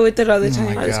 we deal with it all the time.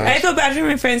 my gosh. I feel bad for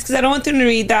my friends because I don't want them to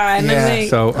read that. And Yeah. I'm like,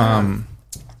 So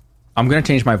I'm gonna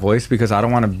change my voice because I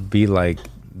don't want to be like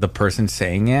the person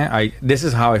saying it. This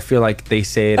is how I feel like they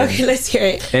say it Okay, let's hear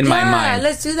it. in my Yeah, mind.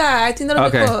 let's do that. I think that'll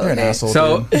Okay. be cool. You're an Okay. asshole.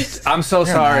 So dude. I'm so You're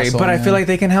an sorry, asshole, but I man. feel like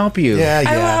they can help you. Yeah,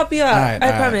 I will help you out. All right, I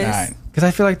all right, promise. all right. Because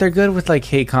I feel like they're good with like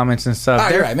hate comments and stuff. All right,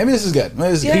 They're- you're right. Maybe this is good.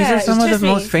 Maybe this is Yeah. good. These are some of just the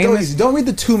me. most Go famous. easy. Don't read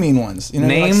the too mean ones. You know,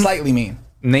 like Name- slightly mean.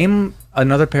 Name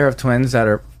another pair of twins that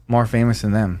are more famous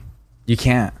than them. You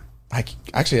can't.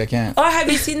 Actually, I can't. Oh, have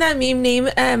you seen that meme name?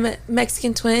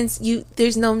 Mexican twins.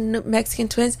 There's no Mexican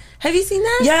twins. Have you seen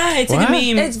that? yeah, it's like What? a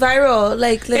meme. It's viral.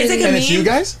 Like literally. like a And it's meme? you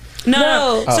guys?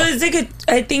 No. Oh. So it's like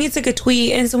I think it's like a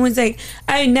tweet, and someone's like,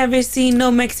 "I never seen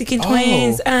no Mexican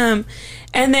twins."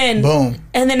 And then Boom.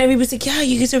 and then everybody's like, "Yeah,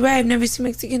 you guys are right. I've never seen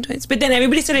Mexican twins." But then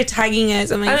everybody started tagging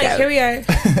us. I'm like, I'm like, yeah. here we are.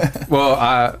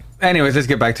 Well, anyways, let's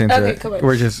get back into Okay, it. come on.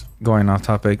 We're just going off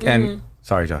topic. And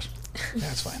sorry, Josh. Yeah,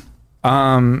 that's fine.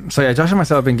 So yeah, Josh and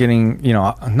myself have been getting,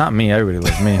 not me, everybody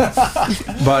loves me.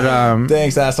 But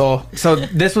Thanks, asshole. so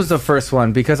this was the first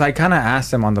one because I kind of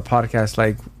asked him on the podcast,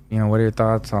 like, what are your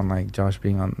thoughts on like Josh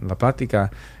being on La Platica?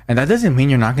 And that doesn't mean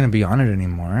you're not going to be on it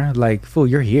anymore. Like, fool,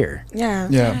 you're here. Yeah.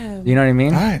 Yeah. You know what I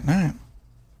mean? All right, all right.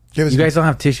 Give us You guys don't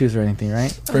have tissues or anything,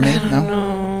 right? for me?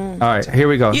 No. All right, here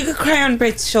we go. You could cry on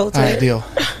Britt's shoulder. All right, deal.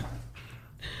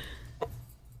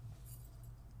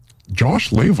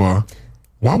 Josh Leva?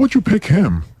 Why would you pick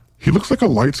him? He looks like a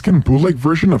light-skinned bootleg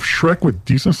version of Shrek with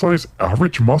decent-sized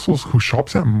average muscles who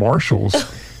shops at Marshall's.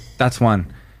 That's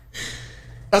one.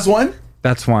 That's one.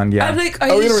 That's one, yeah. I'm like, are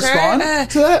Are we you gonna sure? respond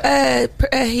to that?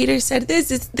 A hater said this.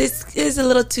 This is a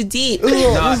little too deep. This is a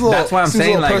little- No, this is a little- that's why I'm seems a saying,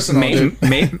 little like,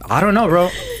 personal, dude. I don't know, bro.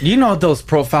 You know those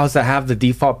profiles that have the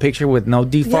default picture with no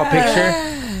default picture?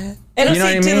 It'll You know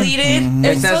say what I mean? deleted.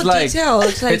 It It's says so like detailed.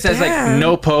 It's like, it says like damn.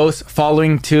 no post,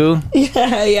 following two.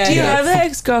 Yeah, yeah. Do you yeah. have an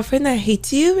ex-girlfriend that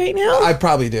hates you right now? I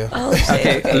probably do. Oh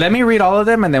shit. Okay, let me read all of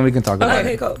them and then we can talk about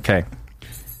Okay, it. go. Okay.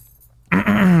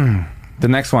 The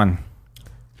next one.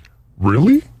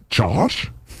 Really? Josh?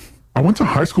 I went to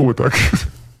high school with that kid.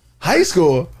 High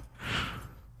school.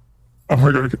 Oh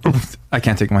my god. I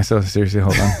can't take myself seriously.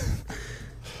 Hold on.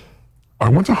 I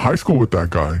went to high school with that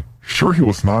guy. Sure, he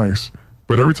was nice.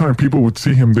 But every time people would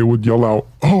see him, they would yell out,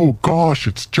 "Oh gosh,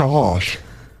 it's Josh."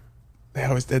 They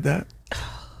always did that.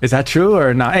 Is that true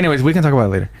or not? Anyways, we can talk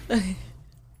about it later.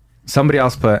 Somebody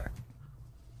else put.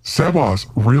 Sebas,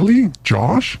 really?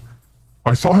 Josh?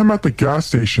 I saw him at the gas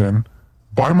station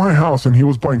by my house and he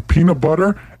was buying peanut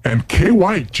butter and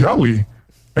KY jelly.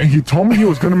 And he told me he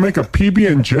was going to make a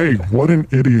PB&J. What an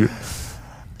idiot.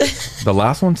 The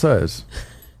last one says,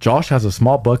 Josh has a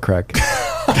small butt crack.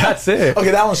 That's it.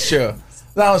 Okay, that one's true.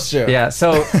 That was true. Yeah,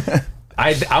 so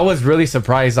I was really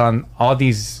surprised on all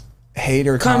these.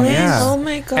 Hater Comments? comments. Yeah. Oh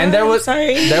my god. And there was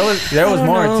sorry. there was don't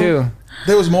more know. too.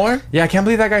 There was more. Yeah, I can't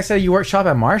believe that guy said you work shop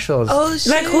at Marshall's. Oh shit.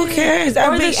 Like, who cares? Or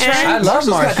I'm the big Shrek. I Ann. love Marshall's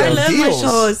got Marshall's. them I love deals.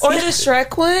 Marshall's. Or the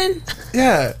Shrek one.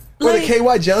 Yeah. For the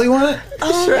KY jelly one?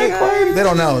 Oh my God. They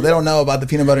don't know. They don't know about the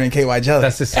peanut butter and KY jelly.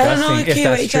 That's disgusting. I don't know what if KY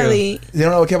that's jelly. true. You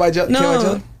don't know what KY jelly?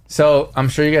 No. So I'm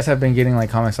sure you guys have been getting like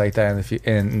comments like that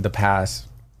in the past,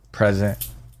 present.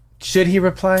 Should he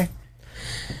reply?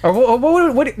 Or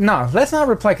what? No, let's not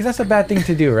reply because that's a bad thing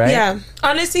to do, right? Yeah.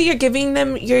 Honestly, you're giving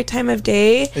them your time of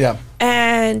day. Yeah.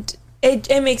 And it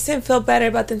makes them feel better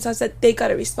about themselves that they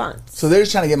got a response. So they're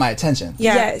just trying to get my attention.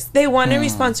 Yeah. Yes. They want a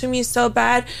response from you so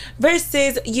bad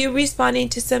versus you responding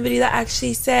to somebody that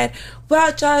actually said,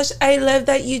 wow, Josh, I love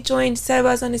that you joined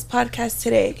Sebas on his podcast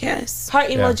today. Yes. Heart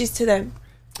emojis to them.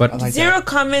 But like zero that.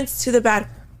 comments to the bad.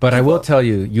 But I will tell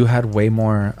you, you had way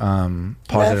more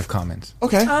positive comments.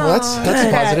 Okay. Well, that's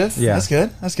good. positive. Yeah. That's good.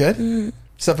 That's good.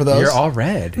 Except for those. You're all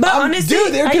red. But honestly,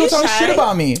 dude, there are people talking shit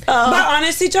about me. But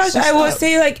honestly, Josh, I will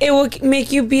say like it will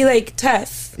make you be like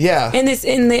tough. Yeah. In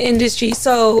the industry,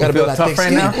 so Gotta build that tough thick right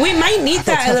skin. now? we might need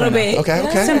that a little bit. Okay.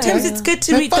 Okay. Sometimes it's good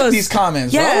to Man, meet fuck those. these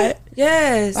comments, Yeah. bro.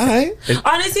 Yes. All right.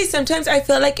 Honestly, sometimes I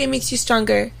feel like it makes you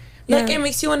stronger. Like Yeah. it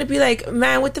makes you want to be like,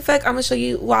 man, what the fuck? I'm gonna show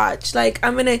you. Watch. Like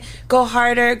I'm gonna go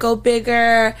harder, go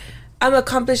bigger. I'm gonna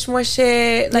accomplish more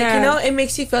shit. Like you know, it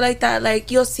makes you feel like that. Like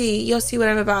you'll see what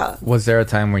I'm about. Was there a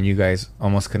time when you guys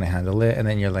almost couldn't handle it and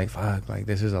then you're like, fuck, like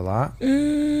this is a lot?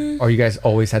 Or you guys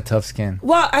always had tough skin?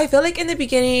 Well, I feel like in the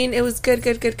beginning it was good.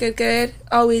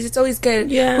 Always, it's always good.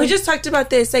 Yeah. We just talked about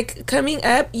this. Like coming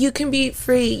up, you can be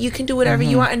free. You can do whatever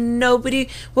you want, and nobody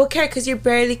will care because you're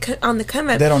barely on the come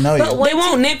up. They don't know you. once They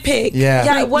won't nitpick. Yeah.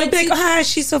 Yeah, Like, once they'll be like,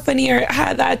 she's so funny, or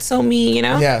that's so mean, you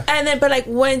know? Yeah. And then, but like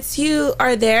once you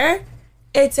are there,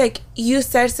 it's like you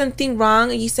said something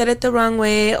wrong, you said it the wrong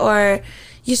way, or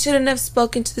you shouldn't have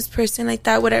spoken to this person like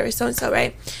that, whatever, so and so,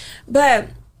 right? But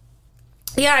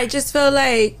yeah, I just feel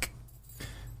like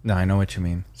No, I know what you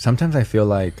mean. Sometimes I feel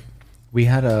like we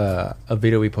had a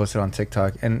video we posted on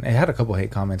TikTok and it had a couple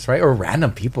hate comments, right? Or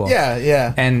random people. Yeah.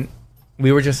 Yeah. And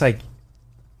we were just like,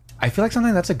 I feel like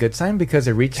sometimes that's a good sign because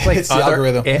it reached like It's the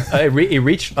algorithm. It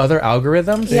reached other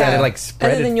algorithms that it like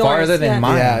spread Other it than yours, farther than yeah.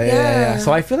 mine. Yeah.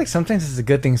 So I feel like sometimes it's a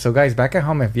good thing. So guys, back at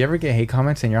home, if you ever get hate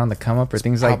comments and you're on the come up or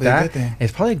things like probably a that, good thing.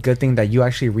 it's probably a good thing that you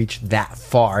actually reached that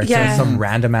far. Yeah. So some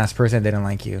random ass person didn't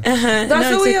like you. that's No, what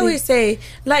we exactly. always say.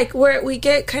 Like we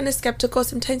get kind of skeptical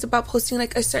sometimes about posting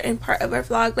like a certain part of our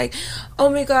vlog. Like,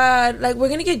 oh my god, like we're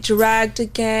gonna get dragged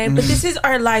again. But this is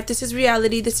our life. This is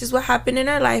reality. This is what happened in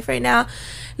our life right now.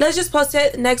 Let's just post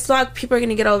it. Next vlog, people are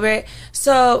gonna get over it.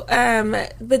 So,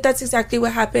 but that's exactly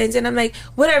what happens. And I'm like,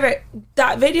 whatever.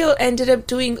 That video ended up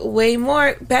doing way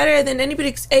more better than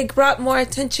anybody. It brought more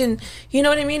attention. You know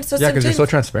what I mean? So Yeah, because you're sometimes- so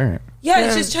transparent. yeah,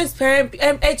 it's just transparent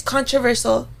and it's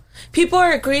controversial. People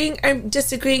are agreeing and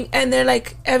disagreeing, and they're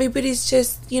like, everybody's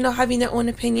just, having their own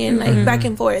opinion, like back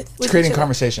and forth. It's creating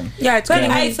conversation. Yeah, but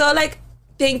I feel like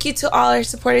thank you to all our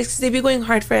supporters because they be going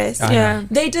hard for us. Yeah.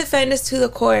 They defend us to the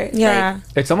core. Yeah.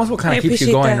 It's almost what kind I of keeps you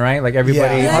appreciate going, that. right? Like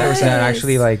everybody, Yeah. 100%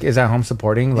 actually like is at home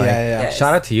supporting. Like, Yeah.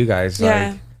 shout out to you guys. Yeah.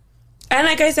 Like, And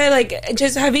like I said, like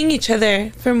just having each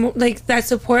other for like that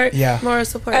support. Yeah. Moral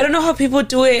support. I don't know how people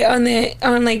do it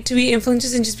on like to be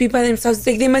influencers and just be by themselves.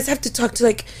 Like they must have to talk to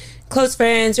like close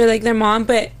friends or like their mom,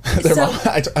 but Their mom.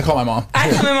 I call my mom. I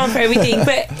call my mom for everything.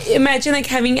 But imagine like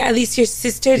having at least your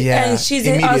sister, Yeah, and she's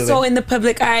immediately. also in the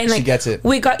public eye, and She like gets it.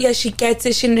 she gets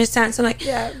it. She understands. So I'm like,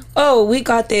 Yeah. oh, we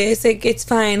got this. Like it's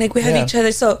fine. Like we have Yeah. each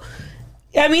other. So.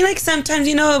 I mean, like sometimes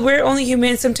we're only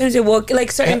human. Sometimes it will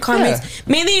like certain comments,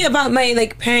 mainly about my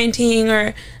like parenting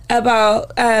or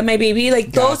about my baby.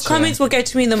 Like those Gotcha. comments will get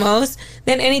to me the most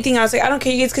than anything else. Like I don't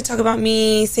care. You guys could talk about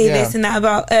me, say Yeah. this and that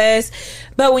about us,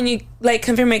 but when you like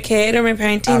come from my kid or my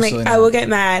parenting, Absolutely like not. I will get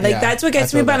mad. Like Yeah, that's what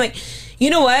gets I me. feel But I'm that. like, you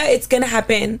know what? It's gonna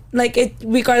happen. Like it,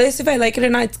 regardless if I like it or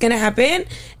not, it's gonna happen.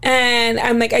 And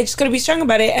I'm like, I just gotta be strong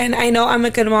about it. And I know I'm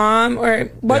a good mom, or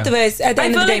both of us at the I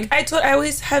end feel of the day. like I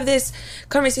always have this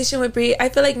conversation with Brie. I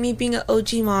feel like me being an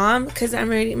OG mom, because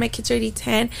my kid's already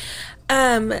 10.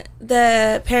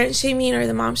 The parent shaming or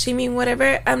the mom shaming,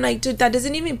 whatever, I'm like, dude, that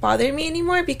doesn't even bother me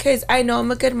anymore because I know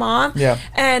I'm a good mom. Yeah.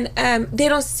 And they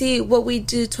don't see what we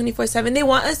do 24/7. They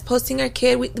want us posting our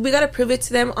kid. We gotta prove it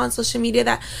to them on social media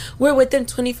that we're with them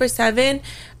 24/7.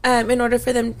 In order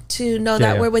for them to know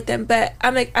that we're with them. But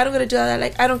I'm like, I don't gotta do all that.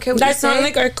 Like, I don't care what That's you say. not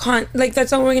like our like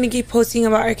that's not what we're gonna keep posting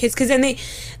about our kids, because then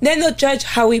they'll judge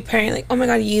how we parent. Like, oh my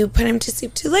god, you put him to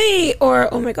sleep too late,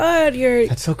 or oh my god, you're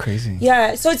that's so crazy.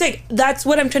 yeah. So it's like that's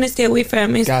what I'm trying to stay away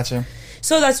from. Is, Gotcha.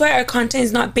 So that's why our content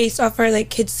is not based off our like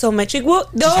kids so much. Like, well,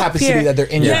 they'll Just happens to appear. be that they're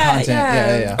in your content.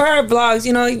 Yeah. Or our vlogs,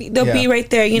 they'll be right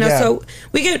there. Yeah. So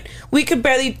we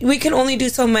can only do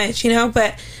so much,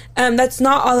 but that's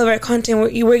not all of our content.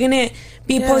 We're gonna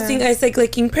be posting us like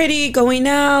looking pretty, going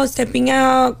out, stepping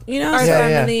out, you know, our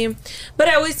family. But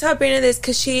I always tell Brandon this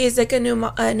because she is like a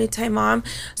new time mom.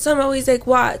 So I'm always like,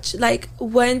 watch, like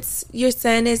once your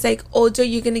son is like older,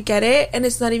 you're gonna get it, and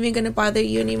it's not even gonna bother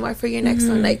you anymore for your next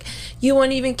one. Like you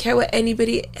won't even care what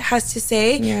anybody has to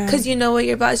say because you know what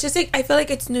you're about. It's just like I feel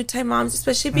like it's new time moms,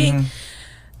 especially being.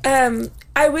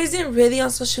 I wasn't really on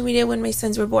social media when my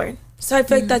sons were born. So I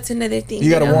feel like that's another thing. You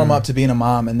got to warm up to being a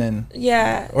mom and then...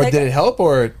 Yeah. Or like, did it help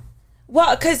or...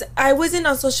 Well, because I wasn't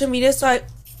on social media, so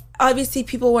obviously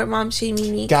people weren't mom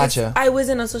shaming me. Gotcha. I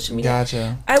wasn't on social media.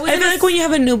 Gotcha. I feel like when you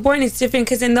have a newborn, it's different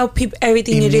because then they'll peep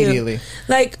everything you do.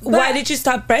 Like, why did you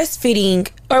stop breastfeeding?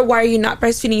 Or why are you not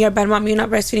breastfeeding? You're a bad mom, you're not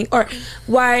breastfeeding. Or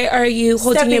why are you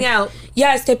holding stepping out?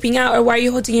 Yeah, stepping out. Or why are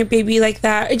you holding your baby like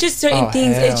that? Or just certain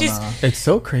things. It's just... It's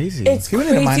so crazy. It's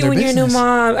crazy when you're a new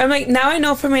mom. I'm like, now I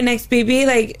know for my next baby,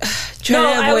 like...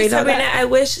 I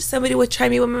wish somebody would try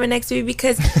me with my next baby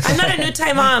because I'm not a new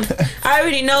time mom. I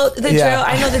already know the drill.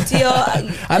 I know the deal.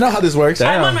 I know how this works.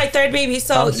 I'm on my third baby,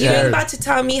 so you're about to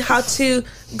tell me how to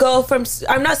go from...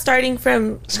 I'm not starting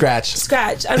from... Scratch.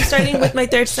 I'm starting with my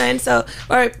third son,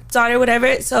 or daughter,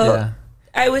 whatever. So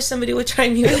I wish somebody would try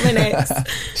me with my next.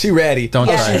 She ready. Don't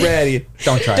try. She ready.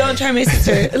 Don't try. Don't try my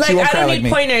sister. Like I don't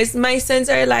need pointers. My sons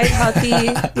are alive, healthy,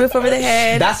 roof over the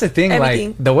head. That's the thing. Everything.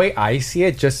 Like the way I see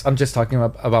it, I'm just talking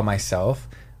about myself.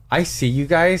 I see you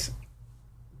guys.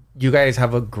 You guys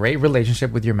have a great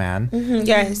relationship with your man.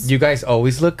 Yes. You guys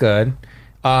always look good.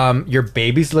 Your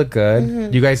babies look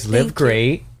good. You guys live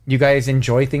great. You guys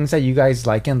enjoy things that you guys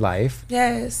like in life.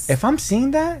 Yes. If I'm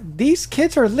seeing that, these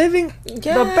kids are living the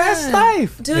best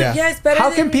life. Dude, yes, better.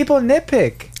 How can people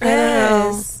nitpick?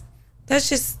 Yes. That's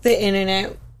just the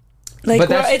internet. Like,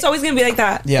 it's always going to be like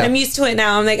that. Yeah. I'm used to it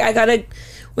now. I'm like,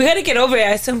 we gotta get over it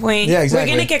at some point. Yeah, exactly.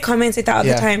 We're gonna get comments like that all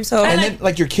the time. So, and then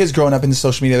like your kids growing up into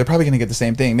social media, they're probably gonna get the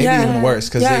same thing, maybe even worse,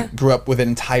 because they grew up with it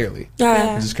entirely.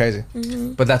 Yeah, which is crazy.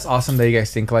 But that's awesome that you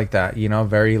guys think like that. You know,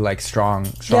 very like strong.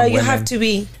 Yeah, you women. have to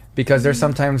be. Because there's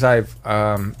sometimes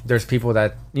there's people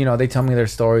that, you know, they tell me their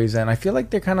stories and I feel like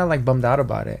they're kind of like bummed out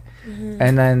about it.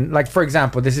 And then like, for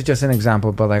example, this is just an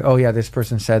example, but like, oh yeah, this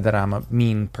person said that I'm a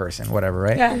mean person, whatever,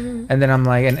 right? Yeah. And then I'm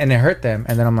like, and it hurt them.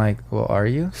 And then I'm like, well, are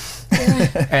you?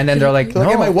 And then they're like, no.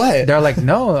 Am I what? They're like,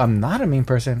 no, I'm not a mean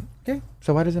person. Okay,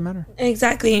 so why does it matter?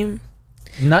 Exactly.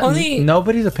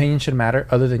 Nobody's opinion should matter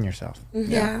other than yourself.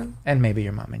 Yeah. And maybe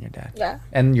your mom and your dad. Yeah.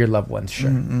 And your loved ones,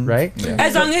 sure. Right? Yeah.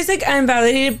 As long as like I'm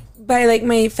validated by like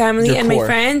my family Your and core. my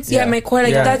friends. Yeah, my core.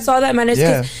 Like that's all that matters.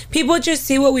 Because people just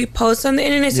see what we post on the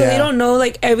internet, so they don't know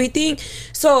like everything.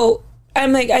 So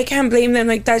I'm like, I can't blame them.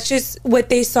 Like that's just what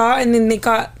they saw, and then they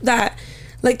got that.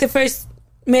 Like the first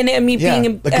minute of me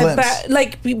being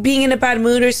being in a bad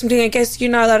mood or something. I guess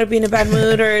you're not allowed to be in a bad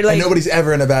mood or like. And nobody's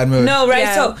ever in a bad mood. No, right?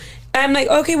 Yeah. So I'm like,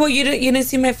 okay, well, you didn't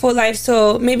see my full life,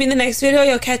 so maybe in the next video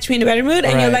you'll catch me in a better mood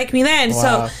and you'll like me then.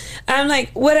 Wow. So I'm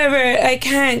like, whatever. I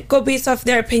can't go based off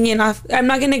their opinion. I'm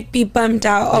not gonna be bummed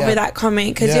out over that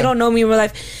comment because they don't know me in real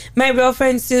life. My real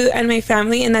friends do, and my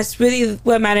family, and that's really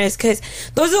what matters because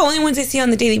those are the only ones I see on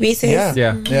the daily basis.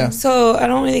 Yeah. So I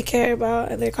don't really care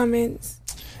about other comments.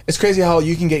 It's crazy how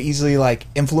you can get easily like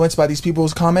influenced by these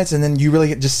people's comments, and then you really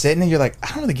get just sitting and you're like, I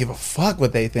don't really give a fuck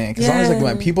what they think. As long as like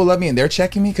when people love me and they're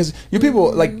checking me, because your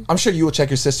people like, I'm sure you will check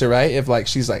your sister, right? If like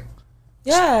she's like,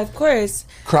 yeah, of course,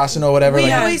 crossing or whatever. We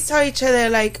like, always tell each other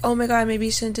like, oh my god, maybe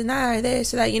you shouldn't do that or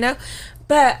this or that, you know.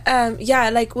 But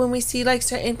like when we see like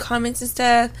certain comments and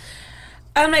stuff,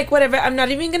 I'm like, whatever. I'm not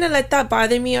even gonna let that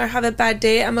bother me or have a bad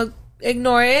day. I'm gonna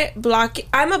ignore it, block it.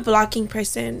 I'm a blocking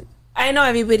person. I know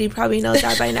everybody probably knows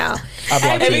that by now.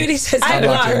 Everybody says I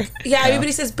block. Yeah,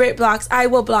 everybody says Brit blocks. I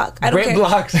will block. I don't Brit care.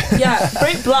 Blocks. Yeah,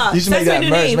 Brit blocks. You should make that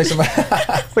merch. Make some.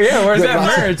 Yeah, where's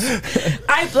that merch?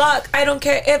 I block. I don't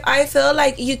care if I feel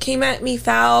like you came at me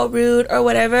foul, rude, or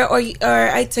whatever, or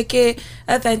I took it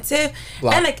offensive.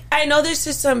 Block. And like I know there's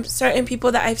just some certain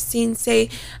people that I've seen say,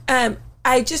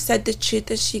 I just said the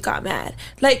truth and she got mad.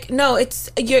 Like, no, it's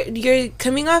you're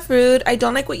coming off rude. I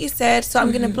don't like what you said, so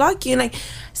I'm gonna block you. And like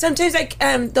sometimes like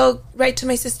they'll write to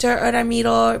my sister or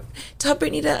Ramiro or tell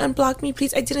Brittany to unblock me,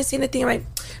 please. I didn't say anything. I'm like,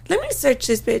 let me search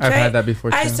this bitch. I've had that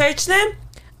before too. I search them,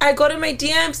 I go to my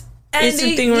DMs and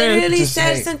they literally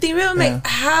said something real. I'm like,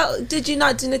 how did you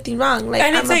not do anything wrong? Like,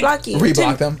 and I'm gonna block you.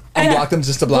 Reblock them. Unblock them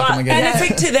just to block them again. And it's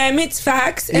like to them it's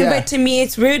facts, but to me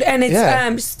it's rude. And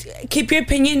it's keep your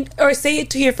opinion or say it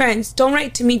to your friends. Don't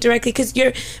write to me directly because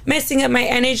you're messing up my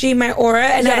energy, my aura,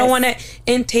 and I don't want to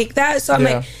intake that. So I'm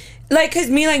like, like, cause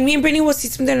me and Brittany will see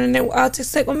something and then I'll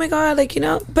just like, oh my god, like, you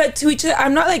know. But to each other,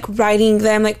 I'm not like writing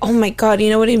them like, oh my god, you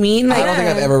know what I mean? Like, I don't think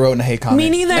I've ever wrote a hate comment. Me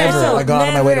neither. Ever. So I go out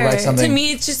of my way to write something. To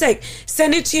me, it's just like,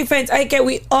 send it to your friends. I get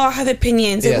we all have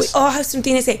opinions and we all have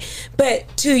something to say. But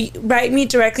to write me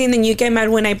directly and then you get mad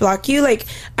when I block you, like,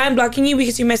 I'm blocking you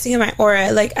because you're messing with my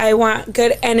aura. Like, I want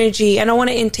good energy. I don't want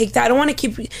to intake that. I don't want to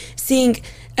keep seeing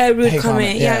a rude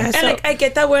comment. Yeah. And like, I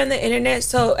get that we're on the internet,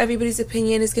 so everybody's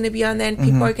opinion is going to be on there and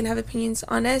people are going to have opinions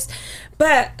on us.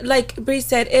 But like Bree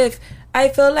said, if I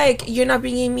feel like you're not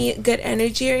bringing me good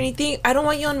energy or anything, I don't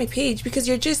want you on my page because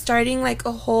you're just starting like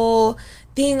a whole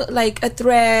thing, like a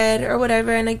thread or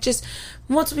whatever, and like just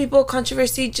multiple people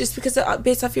controversy just because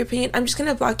based off your opinion. I'm just going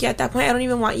to block you at that point. I don't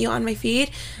even want you on my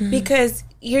feed because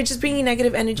you're just bringing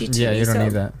negative energy to me. Yeah, you don't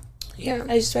need that. Yeah,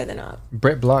 I just rather not.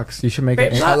 Brit blocks. You should make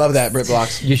Brit it. I love that, Brit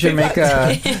blocks. You should make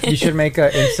a. You should make a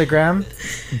Instagram,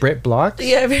 Brit blocks.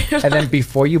 Yeah, Brit blocks. And then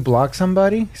before you block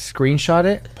somebody, screenshot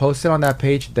it, post it on that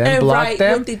page, then and block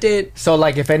them. What they did. So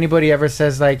like, if anybody ever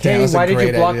says like, "Hey, why did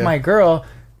you block my girl?"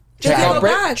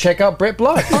 Check out Brit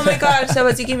Block. Oh my god, so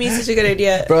it's giving me such a good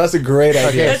idea. Bro, that's a great idea.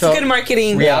 Okay, that's so good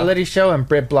marketing. Reality show and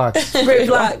Brit Blocks. Brit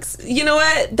Blocks. You know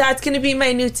what? That's going to be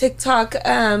my new TikTok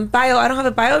bio. I don't have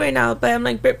a bio right now, but I'm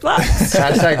like Brit Blocks.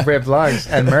 Hashtag Brit Blocks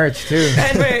and merch too.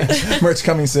 And merch. Merch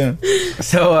coming soon.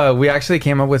 So we actually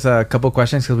came up with a couple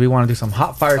questions because we want to do some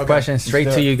hot fire questions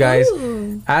straight to you guys.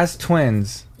 Ooh. As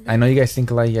twins, I know you guys think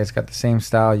alike. You guys got the same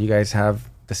style. You guys have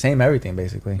the same everything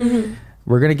basically. Mm-hmm.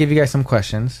 We're going to give you guys some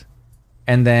questions.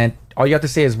 And then all you have to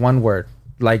say is one word,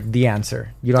 like the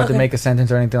answer. You don't have to make a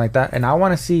sentence or anything like that. And I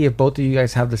want to see if both of you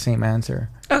guys have the same answer.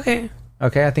 Okay.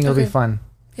 Okay, I think it'll be fun.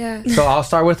 Yeah. So I'll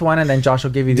start with one and then Josh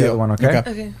will give you the other one, okay?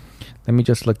 Okay. Let me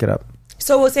just look it up.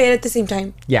 So we'll say it at the same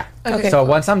time. Yeah. Okay. So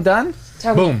once I'm done,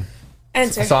 boom.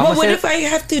 Answer. So well, what if I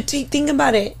have to think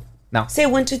about it? No. Say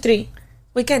 1, 2, 3.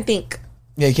 We can't think.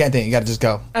 Yeah, you can't think. You got to just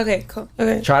go. Okay, cool.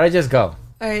 Okay. Try to just go.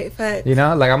 All right, but... You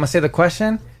know, like I'm going to say the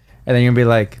question and then you're going to be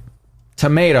like,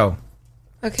 tomato.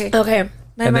 Okay.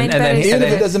 My mind better. Even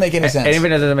if it doesn't make any sense.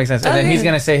 Even if it doesn't make sense. And then he's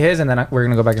going to say his and then we're going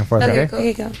to go back and forth, okay? Cool.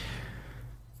 Okay, go.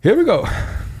 Here we go.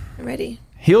 I'm ready.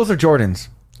 Heels or Jordans?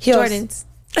 Heels. Jordans.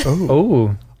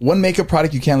 Oh. One makeup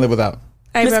product you can't live without.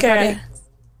 Mascara.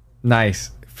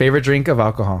 Nice. Favorite drink of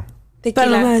alcohol? Tequila.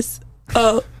 Palomas.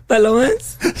 Oh,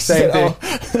 Palomas? Same thing.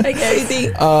 Like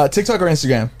everything. TikTok or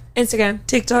Instagram? Instagram.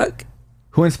 TikTok.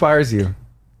 Who inspires you?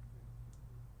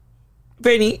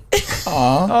 Brittany.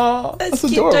 Aww. Oh, that's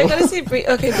cute. Adorable. Do I gotta say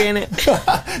Brittany? Okay, Brittany.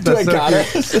 Do I got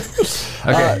it?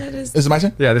 Okay. Is it my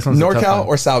turn? Yeah, this one's NorCal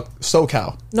or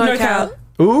SoCal? NorCal.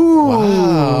 Ooh.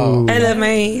 Wow. I love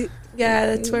my... Yeah,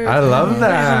 that's where... I love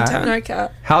that.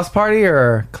 NorCal. House party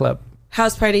or club?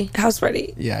 House party. House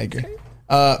party. Yeah, I agree.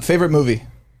 Favorite movie?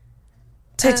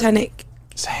 Titanic.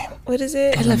 Same. What is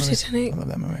it? I love Titanic. I love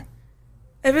that movie.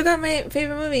 I forgot my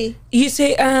favorite movie. You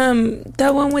say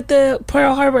that one with the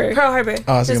Pearl Harbor. Pearl Harbor.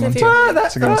 Oh, that's a good one too.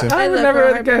 That's a good one too. I would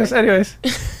never guess. Anyways.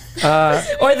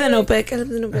 Or The Notebook. I love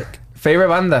The Notebook. Favorite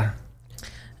banda?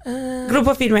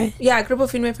 Grupo Firme. Yeah, Grupo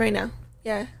Firme for right now.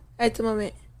 Yeah, at the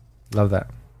moment. Love that.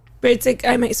 Bird's like,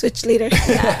 I might switch later.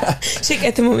 Yeah. Check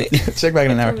at the moment. Check back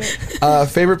in an hour.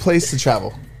 Favorite place to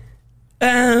travel?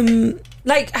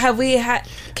 Like, have we had...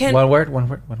 One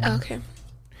word. Okay.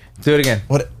 Do it again.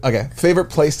 What? Okay.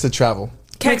 Favorite place to travel?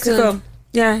 Mexico.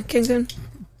 Yeah, Cancun.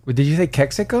 Did you say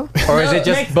Kexico? Or is it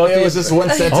just both? It was just one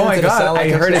sentence. Oh my god! I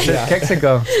heard it said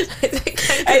Kexico.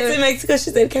 I said Mexico.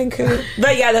 She said Cancun.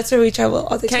 But yeah, that's where we travel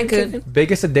all the time. Cancun.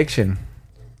 Biggest addiction?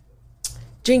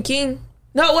 Drinking.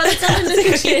 No, well, it's not an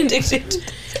addiction.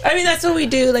 I mean, that's what we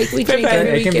do. Like, we drink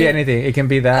every weekend. It can be anything. It can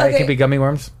be that. Okay. It can be gummy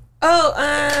worms. Oh,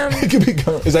 It can be.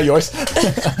 Is that yours?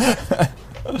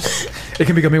 It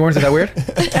can be gummy worms. Is that weird?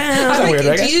 Like,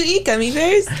 weird, do you eat gummy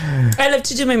bears? I love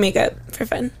to do my makeup for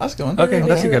fun. That's a good one. Okay,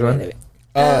 that's a good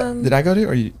one. Did I go to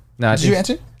or you? No, did you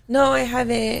answer? No, I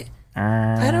haven't.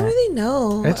 I don't really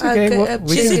know. It's okay.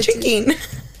 She's drinking,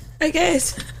 I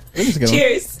guess.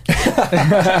 Cheers.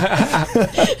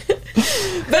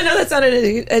 But no, that's not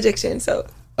an addiction. So,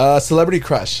 celebrity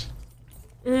crush.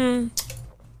 I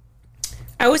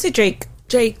would say Drake.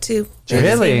 Drake too.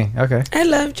 Really? Okay. I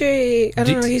love Drake. I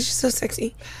don't know. He's just so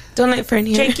sexy. Don't let Fern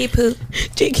here. Drakey poo.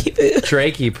 Drakey poo.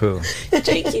 Drakey poo.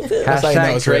 Drakey poo.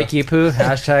 Hashtag Drakey poo.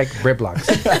 Hashtag Britblocks.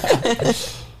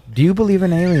 Do you believe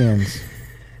in aliens?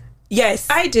 Yes,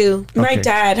 I do. Okay. My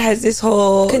dad has this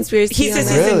whole conspiracy. He says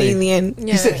he's an alien.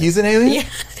 Yeah. He said he's an alien? Yeah.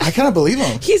 I kind of believe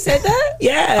him. He said that?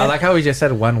 Yeah. I like how we just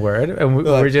said one word and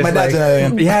we're just my dad's an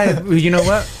alien. Yeah, you know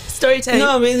what? Story time.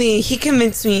 No, really. He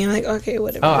convinced me. I'm like, okay,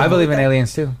 whatever. Oh, I believe in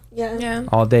aliens too. Yeah.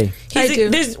 All day. I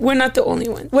do. We're not the only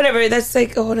one. Whatever. That's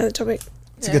like a whole other topic.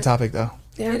 It's a good topic, though.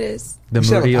 Yeah, It is. The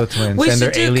Murillo twins We and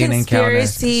their should do alien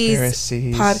encounters.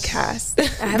 conspiracies podcast.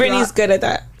 I have a Brittany's lot. good at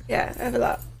that. Yeah, I have a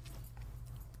lot.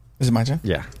 Is it my turn?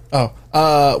 Yeah. Oh,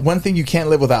 one thing you can't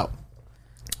live without.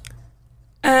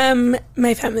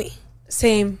 My family.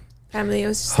 Same family. I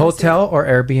was just gonna say. Hotel or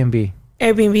Airbnb?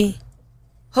 Airbnb.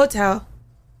 Hotel.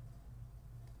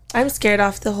 I'm scared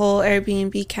off the whole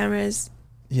Airbnb cameras.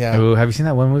 Yeah. Ooh, have you seen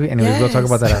that one movie? Anyways, we'll talk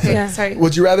about that after. Yeah, sorry.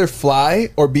 Would you rather fly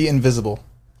or be invisible,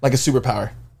 like a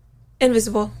superpower?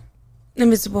 Invisible.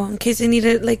 Invisible. In case I need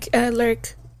to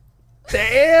lurk.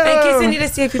 Damn. In case I need to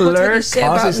see if people talking Lurk. shit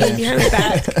about me Honestly. behind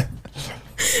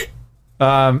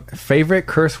my back. Favorite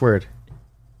curse word?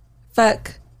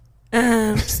 Fuck.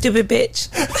 Stupid bitch.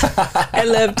 I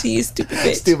love to use stupid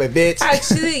bitch. Stupid bitch.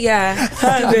 Actually, yeah.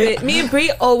 Stupid. Me and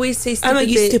Brie always say stupid I'm like,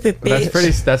 you bitch. stupid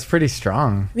bitch. That's pretty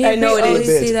strong. Me and I know Brie it always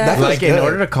is. say That that. feels Like in good.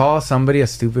 order to call somebody a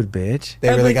stupid bitch, They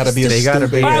really got to be a They gotta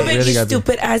stupid. be- I'm Yeah, like, really you gotta be.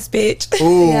 stupid ass bitch.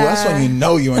 Ooh, Yeah. that's when you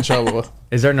know you in trouble.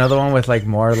 is there another one with like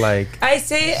more like I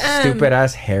say stupid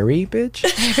ass hairy bitch?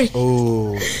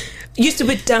 Ooh. You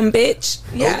stupid dumb bitch.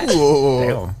 Yeah.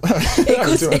 Ooh.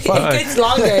 Damn. It gets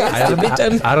longer.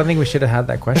 I don't think we should have had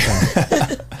that question.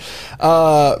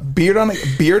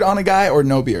 Beard on a guy or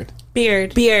no beard?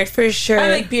 Beard. Beard for sure. I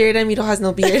like beard. Amito has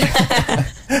no beard.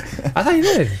 I thought you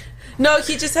did. No,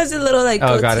 he just has a little like Oh,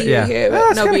 goatee got it. Yeah, here, but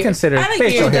that's no kind of beard. considered I like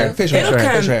facial beard hair. though. Facial It'll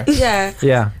hair. come. Facial hair. Yeah.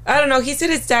 Yeah. I don't know. He said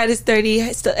his dad is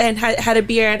 30 still, and had a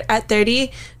beard at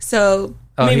 30. So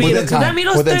Oh, maybe within time.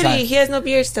 Ramito's Within 30. time. He has no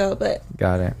beard still, but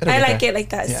Got it. I like it like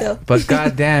that Yeah. still. But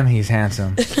goddamn, he's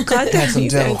handsome. God damn, Handsome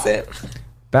he's devil. handsome.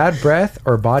 Bad breath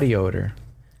or body odor?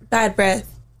 Bad breath.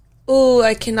 Ooh,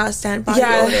 I cannot stand body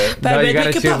Yeah. odor. But No, you we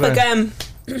gotta could choose pop a one. gum.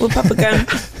 We'll pop a gum.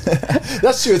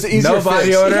 That's true. It's an easier No body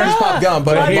fix. odor? You just pop gum,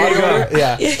 but Here body you go. odor,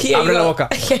 yeah. Here you Abre la go. boca.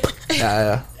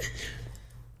 Yeah.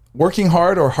 Working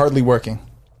hard or hardly working?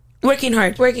 Working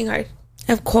hard. Working hard.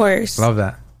 Of course. Love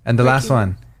that. And the last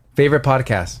one, favorite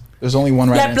podcast. There's only one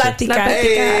right La answer. plática.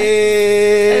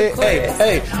 Hey, Of course.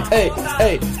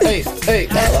 hey.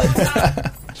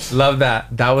 Love that.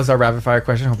 That was our rapid fire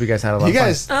question. Hope you guys had a lot You of fun.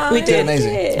 guys Oh, We did did.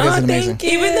 amazing. You guys did amazing. thank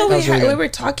you. Even though That was really we good. were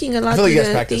talking a lot I feel like through you guys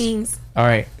the practiced. things. All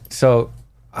right. So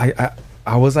I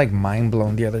was like mind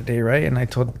blown the other day, right? And I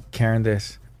told Karen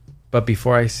this. But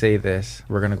before I say this,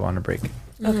 we're going to go on a break.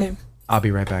 Okay. I'll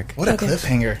be right back. What a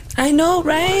cliffhanger. I know,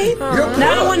 right?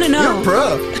 Now I want to know. You're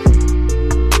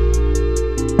pro.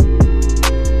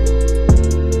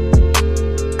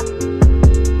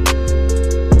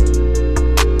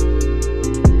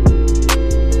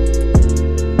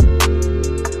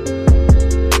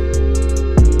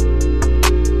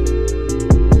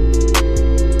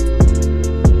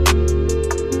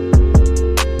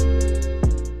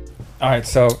 All right.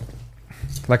 So,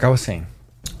 like I was saying,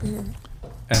 and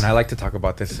I like to talk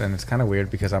about this, and it's kind of weird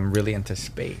because I'm really into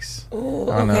space. Ooh,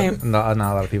 I don't okay. know. Not a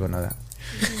lot of people know that.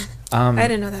 I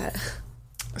didn't know that.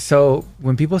 So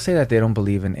when people say that they don't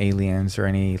believe in aliens or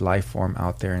any life form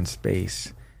out there in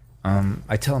space,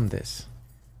 I tell them this: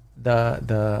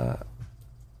 the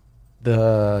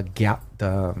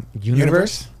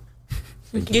universe.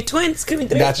 Your twins coming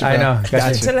through. Gotcha, I bro. know.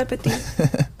 Gotcha. Telepathy.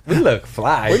 We look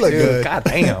fly. We look dude. good. God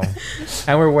damn.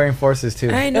 And we're wearing forces too.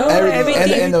 I know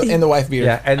And the wife beard.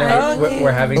 Yeah, and then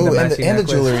we're having Ooh, the and matching the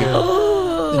necklace. jewelry.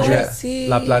 Oh, I Yeah. see.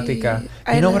 La Platica.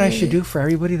 I You know what I like should it. do for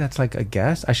everybody that's like a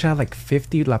guest? I should have like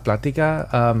 50 La Platica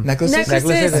Necklaces?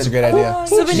 Necklaces. That's a great idea.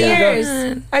 Souvenirs.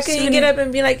 Yeah. I could hang it up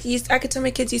and be like, I could tell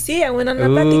my kids, you see, I went on La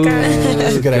Ooh, Platica.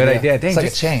 That's a good good idea. idea. Dang, It's like a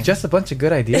just, chain. just a bunch of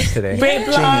good ideas today. Braid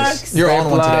Genius. blocks. You're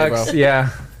on one today, Blocks, bro. Yeah,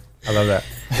 I love that.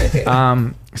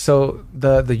 So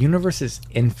the universe is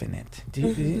infinite.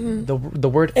 The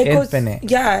word It goes- infinite.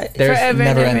 Yeah. There's Forever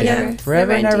never and ending. ever. Yeah.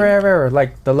 Forever, Never never, ending. ever.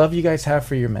 Like the love you guys have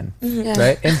for your men, Yeah.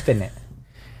 right? Infinite.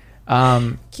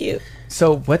 Cute.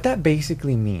 So what that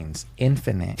basically means,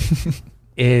 infinite,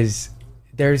 is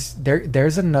there's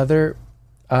another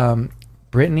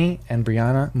Brittany and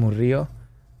Brianna Murillo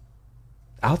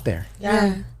out there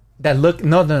Yeah. that look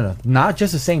no, not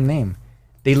just the same name.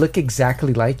 They look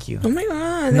exactly like you. Oh my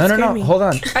god. No, That scared me. hold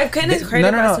on. I've kind of They- heard no,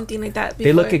 about no. something like that before.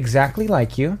 They look exactly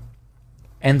like you,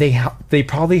 and they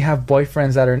probably have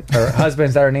boyfriends that are or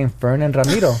husbands that are named Fern and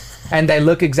Ramiro, and they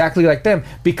look exactly like them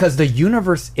because the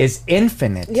universe is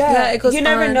infinite. Yeah, it goes you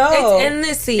never on. know. It's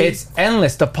endlessly. It's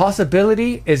endless. The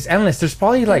possibility is endless. There's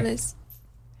probably like endless.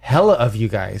 hella of you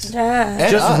guys. Yeah.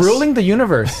 Just us. ruling the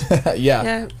universe.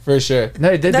 Yeah, for sure.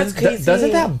 No, That's crazy.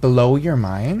 Doesn't that blow your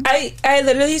mind? I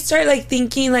literally start like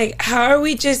thinking like, how are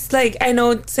we just like, I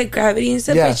know it's like gravity and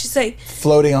stuff, but it's just like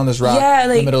floating on this rock in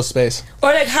the middle of space.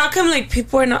 Or like, how come like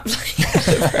people are not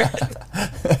flying?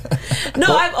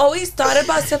 No, I've always thought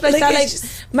about stuff like that. Like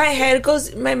just,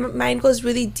 my mind goes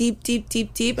really deep.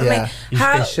 I'm like,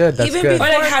 how even good. before, or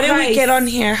like, how did we Christ, get on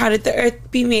here? How did the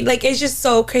Earth be made? Like, it's just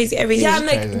so crazy. Everything. Yeah, I'm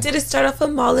like, crazy. did it start off a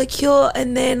molecule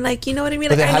and then like, you know what I mean?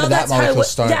 But Like, then I know that's how it was.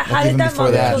 start? Yeah, how Like, did even that before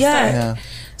molecule that? start? Yeah.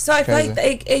 So I feel crazy.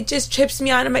 like it just trips me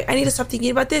out. I'm like, I need to stop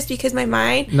thinking about this because my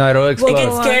mind, No, it'll explode. Like,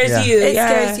 it scares you. it Yeah.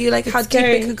 scares you, like It's how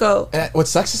scary. deep it could go. And what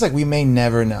sucks is like we may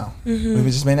never know. We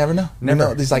just may never know. Never. We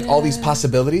know there's like all these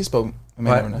possibilities, but we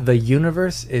may never know. But the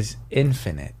universe is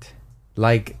infinite.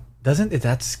 Like,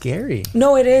 that's scary?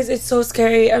 No, it is. It's so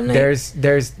scary. I'm like,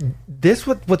 There's this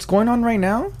what's going on right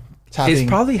now It's happening. is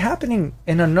probably happening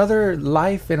in another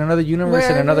life, in another universe,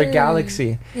 in another Wherever.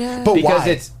 galaxy. Yeah. But Because why?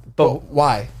 it's But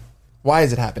why? Why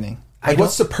is it happening? Like,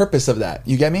 what's the purpose of that?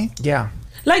 You get me? yeah.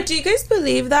 Like, do you guys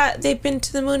believe that they've been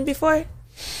to the moon before?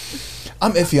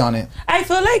 I'm iffy on it. I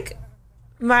feel like,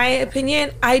 my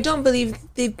opinion, I don't believe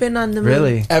they've been on the moon.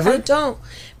 Really? Ever? I don't.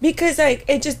 Because, like,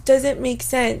 it just doesn't make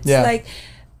sense. Yeah. Like,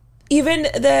 even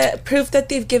the proof that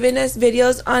they've given us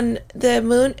videos on the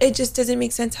moon, it just doesn't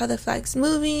make sense how the flag's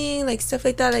moving, like, stuff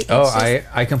like that. Like, Oh, it's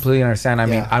just, I completely understand. I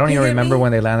mean, Yeah. I don't You even get remember me?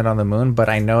 when they landed on the moon, but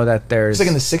I know that there's It's like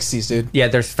in the 60s, dude. yeah,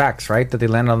 there's facts, right, that they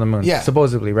landed on the moon. Yeah.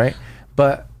 Supposedly, right?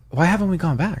 But why haven't we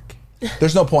gone back?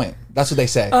 There's no point. That's what they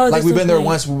say. Oh, like, there's we've no been there point.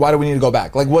 once. Why do we need to go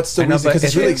back? Like, what's the I know, reason? but Because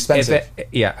it's if really it- expensive.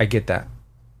 yeah, I get that.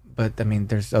 But I mean,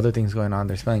 there's other things going on.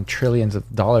 They're spending trillions of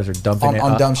dollars or dumping On- it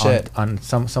on dumb shit. on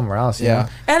somewhere else. You Yeah. know?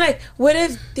 and, like, what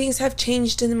if things have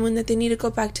changed in the moon that they need to go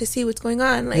back to see what's going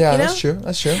on? Like, Yeah, you know? that's true.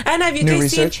 That's true. And have you New guys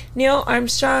research? seen Neil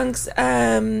Armstrong's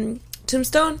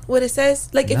tombstone? What it says?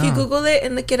 Like, if you No. Google it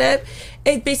and look it up,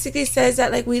 it basically says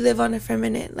that, like, we live on a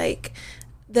firmament, like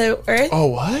the Earth. Oh,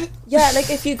 what? Yeah, like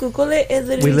if you Google it, it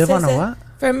literally We live says on a that what?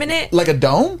 firmament, Like a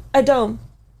dome? a dome.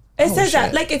 It Oh, says that.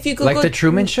 shit. Like if you Google Like the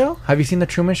Truman Show. Have you seen the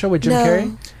Truman Show with Jim No,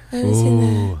 Carrey? I haven't seen that.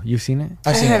 Ooh, you've seen it?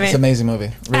 I've seen it. haven't. It's an amazing movie.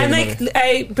 Really I'm good like,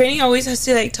 movie. Brittany always has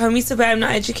to like tell me so bad I'm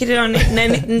not educated on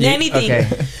anything. Okay.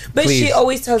 But she Please,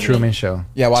 always tells Truman me. Show.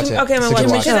 Yeah, watch it. Okay, I'm It's a gonna good watch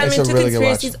it watch. because I'm It's a into really good watch.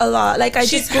 conspiracies a lot. Like I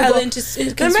She's just hell Google. into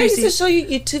Remember I used to conspiracies. show you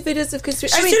YouTube videos of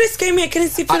conspiracy. She started scaring me. I couldn't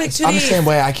sleep for like 2 I'm the days. same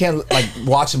way. I can't like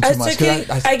watch them too It's much. 'cause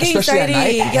okay. I get especially at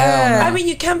anxiety. night. Yeah. Hell no. I mean,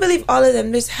 you can't believe all of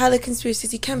them. There's hella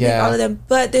conspiracies. You can't believe Yeah. all of them.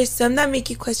 But there's some that make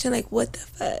you question, like, what the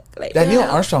fuck? Like, that Neil wow.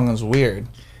 Armstrong was weird.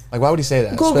 Like, why would he say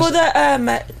that? Google Especially-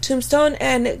 the tombstone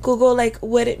and Google like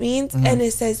what it means, Mm-hmm. and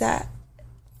it says that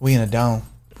we in a dome.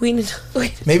 we need.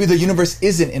 Wait, Maybe the universe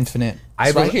isn't infinite.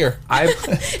 It's right here.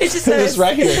 it's just It's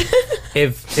right here.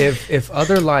 If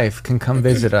other life can come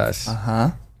visit us,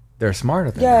 they're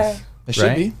smarter than Yeah. us. It should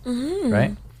right? be.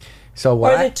 Right? So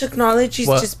what Or I- the technology's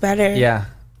well, just better. Yeah.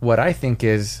 What I think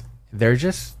is they're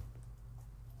just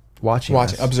watching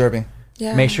Watching, us. observing.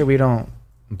 yeah. Make sure we don't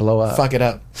blow up. Fuck it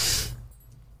up.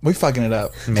 We fucking it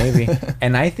up. Maybe.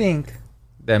 And I think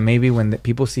that maybe when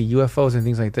people see UFOs and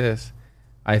things like this,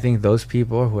 I think those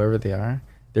people, whoever they are,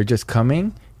 they're just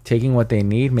coming, taking what they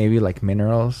need, maybe like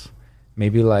minerals,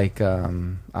 maybe like I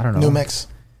don't know. New mix.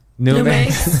 New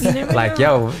Mix. mix. You never Like,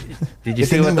 know. yo, did you Get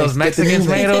see the what New those Mix, get the New Mexicans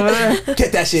made Mix. over there?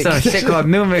 Get that shit. Some Get that shit called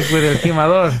New Mix with El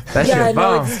Timador. That Yeah, shit no,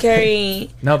 bomb. It's scary.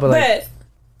 No, but like,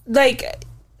 But like,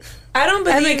 I don't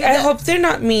I'm believe. like, I hope they're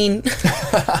not mean.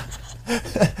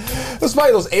 It was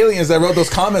probably those aliens that wrote those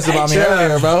comments about me Sure.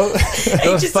 earlier, bro. I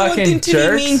those just want fucking them to jerks.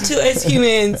 be mean to us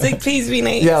humans. Like, please be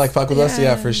nice. Yeah, like fuck with us.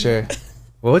 Yeah, for sure.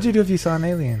 what would you do if you saw an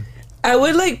alien? I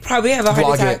would like probably have a heart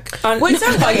Vlog attack. On, What's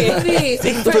that fucking movie?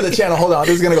 For the channel, hold on.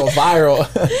 This is gonna go viral.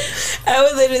 I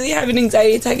would literally have an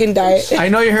anxiety attack and die. I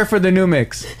know you're here for the New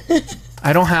Mix.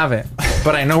 I don't have it,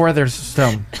 but I know where there's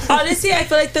some. Honestly, I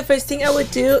feel like the first thing I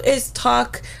would do is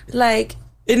talk like.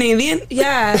 An alien?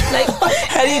 Yeah, like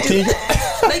how do you do?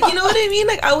 Like, you know what I mean?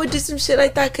 Like, I would do some shit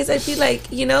like that because I'd be like,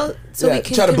 you know, so Yeah, we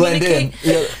can try to blend in. communicate.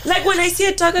 Yeah. Like when I see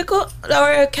a dog I go,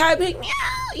 or a cat, be like, meow,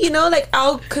 you know, like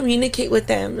I'll communicate with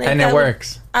them, like, And it that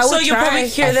works. I would So you try. probably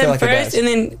hear I feel them like it first does. and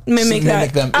then mimic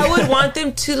that. them. I would want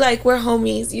them to like we're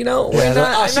homies, you know. We're Yeah,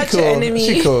 not. oh, I'm she not cool. your enemy.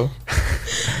 She cool.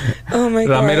 Oh my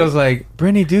god. Ramirez like,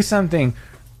 Brittany, do something.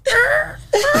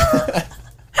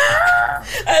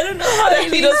 I don't know how to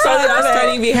He does probably not that.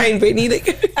 standing behind Brittany.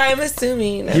 Like, I'm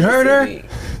assuming. You heard her?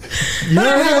 Leave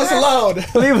us alone.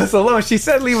 Leave us alone. She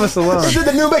said leave us alone.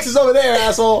 The new mix is over there,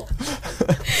 asshole.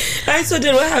 I so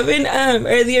did what happened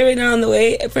earlier right now on the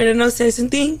way. Fernando said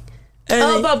something.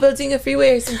 about building a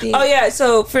freeway or something. Oh yeah,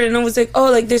 so Fernando was like,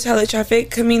 oh, like there's hella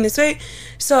traffic coming this way.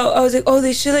 So I was like, oh,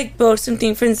 they should like build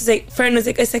something. For instance, like Fern was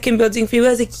like a second building freeway. I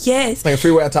was like, yes. Like a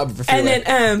freeway on top of a freeway. And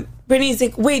then Brittany's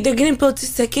like, wait, they're gonna build a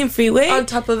second freeway on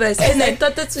top of us. And I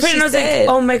thought that's what Fernando she said. Was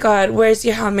like, oh my god, where's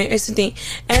your helmet or something?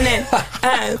 And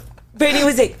then Brittany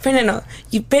was like, Fernando,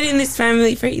 you've been in this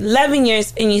family for 11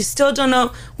 years and you still don't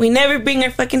know. We never bring our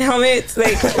fucking helmets.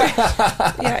 Like,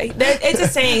 yeah, it's a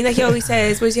saying that he always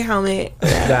says, where's your helmet?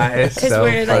 Yeah. That is so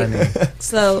we're funny. Like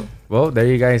slow. Well, there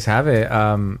you guys have it.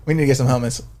 We need to get some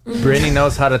helmets. Brittany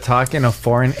knows how to talk in a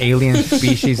foreign alien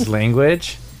species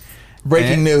language.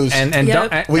 Breaking news. And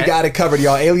Yep. We got it covered,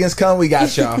 y'all. Aliens come, we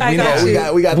got y'all. I got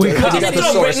you. We got the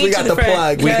source. We got the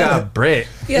plug. We got Brit.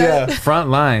 Yeah. Front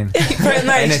line. Front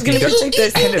line. She's gonna protect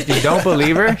us. And if you don't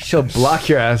believe her, she'll block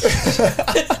your ass.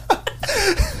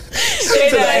 To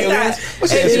the aliens.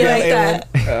 What's your Instagram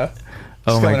alien?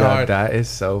 Oh my god, hard. that is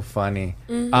so funny.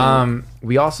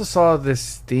 We also saw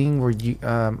this thing where you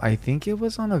I think it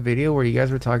was on a video where you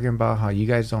guys were talking about how you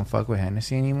guys don't fuck with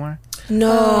Hennessy anymore.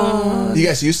 No. You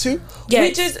guys used to? Yeah.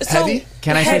 We just Heavy?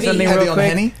 Can I say Heavy. something Heavy real on quick?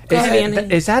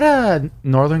 Henny? Is that a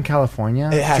Northern California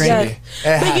It has drink? to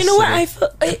be. But you know what? I feel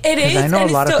it is. I know and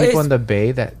a lot it of still people is. in the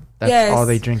Bay that's Yes. all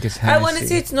they drink is Hennessy. I want to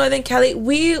say it's Northern Cali.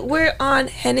 We were on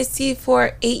Hennessy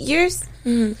for 8 years.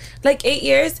 Mm-hmm. Like 8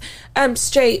 years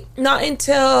straight. Not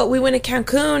until we went to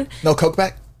Cancun. No Coke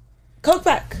back? Coke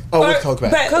back. Oh, with Coke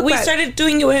back. But Coke we back. started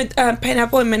doing it with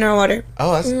pineapple and mineral water.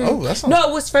 Oh, that's No,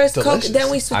 it was first delicious. Coke,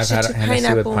 then we I've switched had it a to Hennessy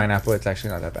pineapple. with pineapple. It's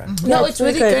actually not that bad. No, Yeah, it's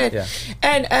really good. good.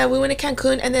 Yeah. And we went to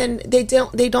Cancun, and then they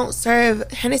don't serve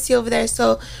Hennessy over there,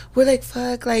 so we're like,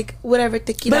 fuck, like whatever,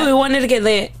 tequila. But we wanted to get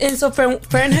lit, and so Fern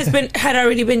had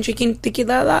already been drinking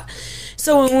tequila a lot.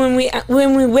 So when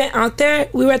we went out there,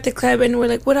 we were at the club, and we're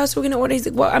like, what else are we gonna order? He's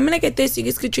like, well, I'm gonna get this. You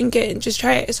guys could drink it and just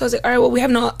try it. So I was like, all right, well, we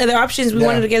have no other options. We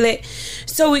wanted to get lit,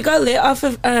 so we got lit off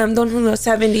of Don Julio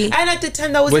 70. And at the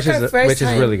time, that was Which like our first is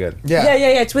time. really good. Yeah.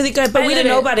 Yeah, it's really good. But I we love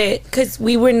didn't know it. about it because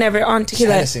we were never on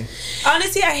tequila. Hennessy.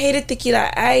 Honestly, I hated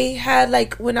tequila. I had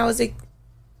like when I was like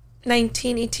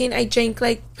 19, 18, I drank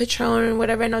like Patron and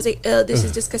whatever, and I was like, ew, this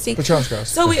is disgusting. Patron's gross.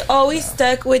 So we always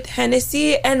stuck with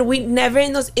Hennessy, and we never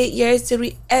in those 8 years did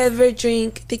we ever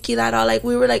drink tequila at all. Like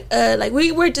we were like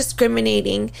we were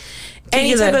discriminating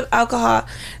any Tequila. type of alcohol.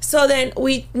 So then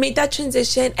we made that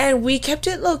transition, and we kept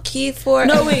it low key for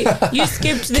No, wait, you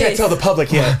skipped this. Can't tell the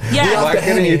public yet. Yeah. We off Why the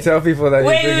couldn't you Henny. tell people that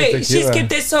Wait, you're drinking she tequila? skipped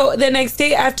this. So the next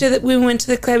day after that, we went to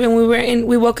the club and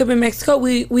we woke up in Mexico.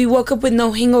 We woke up with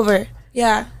no hangover.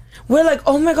 yeah. We're like,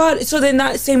 oh my god! So then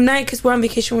that same night, because we're on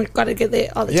vacation, we gotta get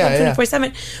lit all the time,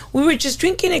 24/7. We were just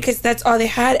drinking it because that's all they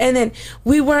had, and then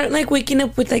we weren't like waking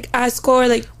up with like Asco or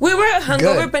like We were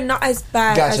hungover, Good. but not as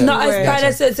bad. Gotcha. As not we as were. bad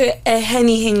as a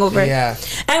Henny hangover. Yeah.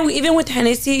 And we, even with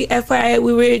Hennessy, FYI,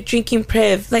 we were drinking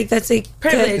Priv. Like that's like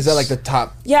Privilege. good. Is that like the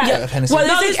top Yeah. of Hennessy? Well,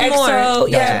 No, there's like there's more. XO,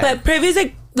 yeah, Gotcha. but Priv is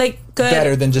like good,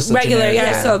 Better than just a regular. generic,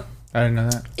 Yeah, yeah. so I didn't know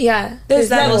that. yeah, There's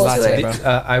levels Lots to of it. it,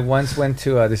 bro. I once went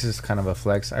to this is kind of a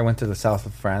flex. I went to the south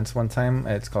of France one time.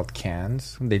 It's called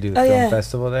Cannes. They do the Oh, film yeah.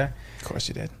 festival there. Of course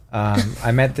you did.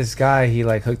 I met this guy. He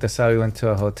like hooked us up. We went to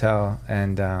a hotel,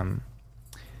 and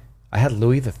I had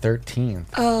Louis the 13th.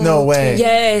 Oh, No way.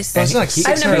 yes. That's like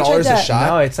I've never $600 tried a that. shot.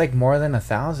 No, it's like more than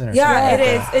 1,000 or Yeah, something.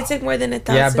 it is. It's like more than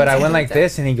 1,000. Yeah, but I went like that.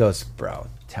 this, and he goes, "Bro,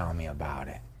 tell me about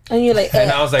it." And you're like, And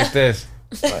I was like this.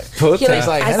 Puta, He's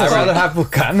like, I'd Hennessy. rather have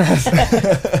bucanas.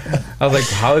 I was like,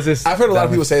 how is this? I've heard a lot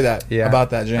of people say that Yeah. about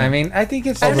that drink. I mean, I think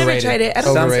it's I've never Overrated. tried it. I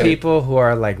don't some Overrated. people who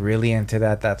are like really into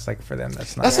that. That's like for them.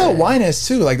 That's not. that's how wine is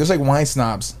too. Like there's like wine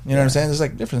snobs. You know what I'm saying? There's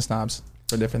like different snobs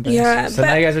for different things. yeah. So now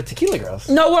But you guys are tequila girls.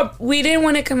 no, what we didn't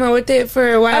want to come out with it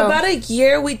for a while. About a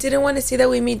year, we didn't want to say that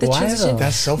we made the Why transition. though?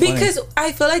 That's so funny. Because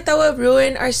I feel like that would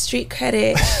ruin our street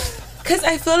credit. Because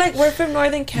I feel like we're from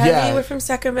Northern Cali, Yeah. we're from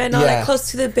Sacramento, Yeah. like close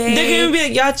to the Bay. They're gonna be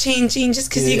like, y'all changing just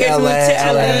because you Yeah, guys moved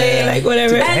to LA. LA, like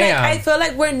whatever. and like, Damn. I feel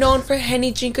like we're known for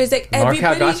Henny drinkers. Like NorCal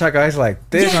everybody gotcha guys like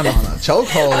this on a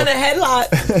Chokehold. on a headlock.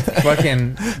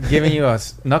 fucking giving you a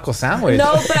knuckle sandwich.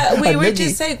 No, but we A were niggie.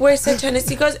 just like, we're such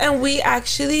Hennessy girls, and we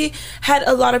actually had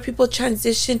a lot of people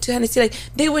transition to Hennessy. Like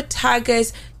they would tag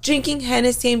us drinking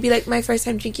Hennessy and be like, my first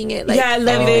time drinking it. Like, yeah, I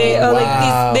love it. Oh,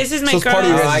 wow. like this is my So it's girl. part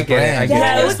of your Oh, I get it. I get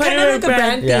yeah, it. it was kind of like a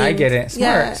brand Yeah, I thing. get it. Smart,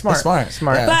 Yeah. smart, That's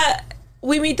smart. Yeah. But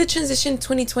we made the transition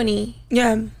 2020,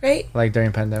 Yeah, right? Like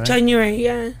during pandemic. January.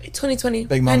 Yeah. 2020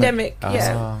 Big moment. pandemic. Oh.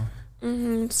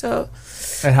 Yeah. So,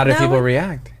 And how did Now people we-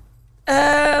 react?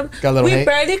 Got a little we hate?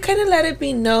 barely kind of let it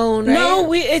be known, right?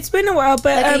 No, it's been a while,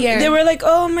 but Like a year. they were like,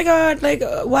 "Oh my god, like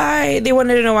why?" They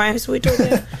wanted to know why, so we told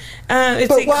them. It's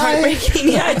But like why? heartbreaking.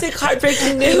 Yeah, it's like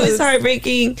heartbreaking news. It was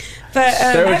heartbreaking,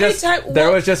 But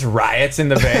there was just riots in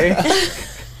the Bay.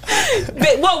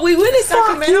 But, well, we went to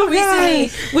Sacramento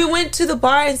recently. We went to the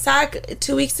bar in Sac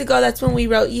 2 weeks ago. That's when we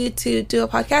wrote you to do a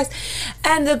podcast.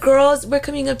 And the girls were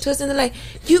coming up to us and they're like,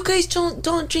 "You guys don't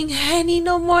drink Henny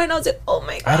no more." And I was like, "Oh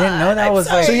my god, I didn't know that was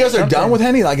sorry. like." So you guys are done with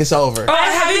Henny? Like it's over? I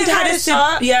haven't had a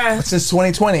shot. Yeah. Since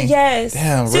 2020. Yes.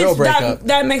 Damn, Since real breakup.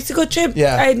 That Mexico trip.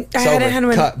 Yeah. I hadn't had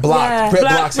one. Cut. Blocked. Brit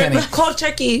blocks Henny. Cold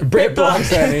turkey. Brit blocks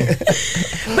Henny.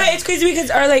 But it's crazy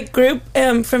because our like group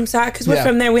from SAC, because we're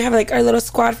from there, we have like our little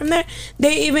squad from there.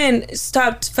 They even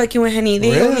stopped fucking with Henny.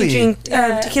 They only drink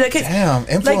tequila. Damn,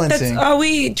 influencing. Like that's all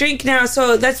we drink now.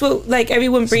 So that's what like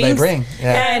everyone brings. So they bring.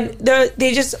 Yeah. And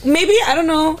they just maybe I don't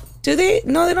know. Do they?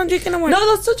 No, they don't drink anymore. No,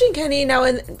 they'll still drink Henny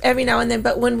every now and then.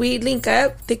 But when we link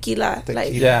up, tequila.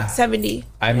 Like 70.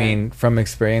 I mean, from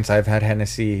experience, I've had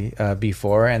Hennessy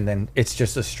before, and then it's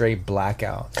just a straight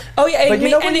blackout. Oh yeah, But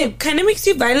it kind of makes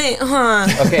you violent, huh?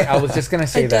 Okay, I was just gonna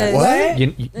say that. What?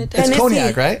 It's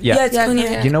cognac, right? Yeah, it's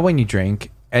cognac. You know when you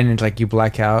drink and it's like you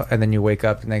black out, and then you wake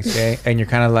up the next day, and you're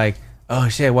kind of like, "Oh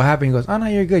shit, what happened?" He goes, "Oh no,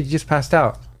 you're good. You just passed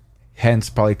out." Hence,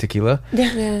 probably tequila.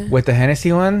 Yeah. With the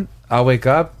Hennessy one, I'll wake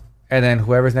up, and then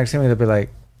whoever's next to me, they'll be like,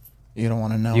 "You don't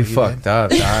want to know. You fucked up,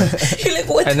 dog." You're like,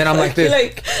 what? And then I'm like this.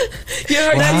 You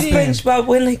heard that SpongeBob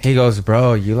when like. He goes,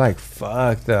 "Bro, you like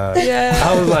fucked up." Yeah.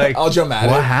 I was like, all dramatic.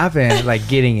 "What happened?" Like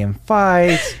getting in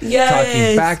fights,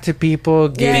 talking back to people,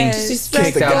 getting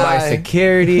kicked out by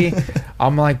security.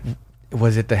 I'm like,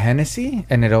 was it the Hennessy?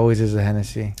 And it always is the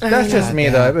Hennessy. That's just me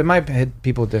though. It might hit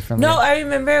people differently. No, I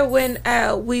remember when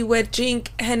we would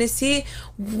drink Hennessy,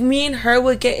 me and her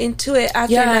would get into it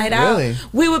after a night out. Really?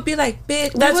 We would be like,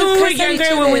 "Bitch." That's when we were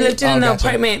younger, when we lived in an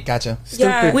apartment. Gotcha.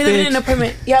 Yeah, we lived in an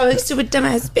apartment. Yeah, like stupid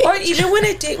dumbass bitch. Or even when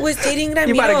I was dating Ramiro.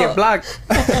 You about to get blocked.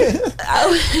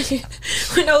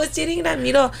 When I was dating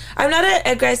Ramiro, I'm not an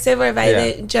aggressive or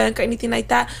violent drunk or anything like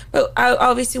that, but I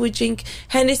obviously would drink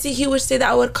Hennessy. He would say that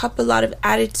I would cop a lot of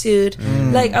attitude.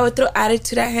 Like I would throw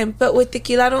attitude at him, but with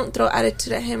tequila I don't throw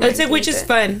attitude at him. It's like, which is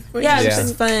fun. Yeah, it's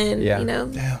just fun. Yeah. You know.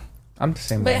 Yeah. I'm the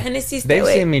same But way. Hennessy's They've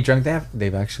seen me drunk.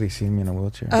 They've actually seen me in a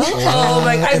wheelchair. Oh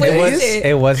my god!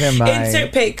 It wasn't my.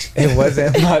 Insert pic. It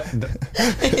wasn't my.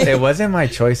 It wasn't my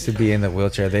choice to be in the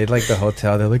wheelchair. They like the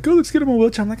hotel. They're like, "Oh, let's get him a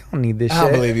wheelchair." I'm like, "I don't need this I shit."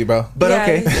 don't believe you, bro. But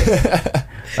okay.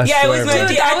 Yeah, it was my bro.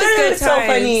 idea. I thought it was so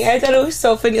funny. I thought it was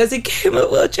so funny. I was like, "Give him a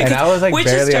wheelchair." And I was like, we're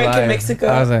barely just drunk alive. in Mexico.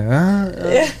 I was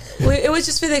like, It was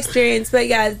just for the experience, but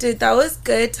yeah, dude, that was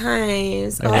good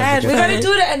times. was Man, good we gotta times.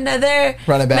 do another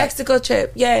Run it back. Mexico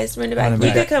trip. Yes, run it back. Run it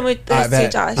You back. could come with I us too,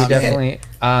 bet. Josh. He Okay. definitely.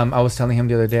 I was telling him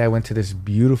the other day. I went to this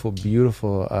beautiful,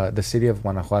 the city of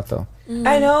Guanajuato.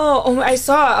 I know. Oh, I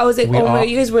saw. I was like,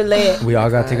 you guys were lit. We all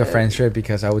got to take a friend trip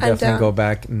because I would I'm definitely down. go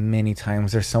back many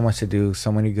times. There's so much to do,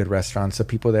 so many good restaurants. The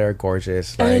people there are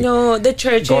gorgeous. I know the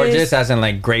churches. Gorgeous, as in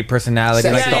like great personality,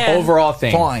 Yeah, like the yeah. overall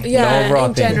thing. Fine. Yeah, the overall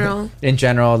in thing. general. In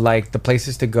general, like the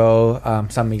places to go.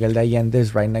 San Miguel de Allende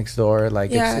is right next door.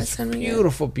 Like Yeah, it's San Miguel.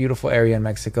 beautiful, beautiful area in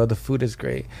Mexico. The food is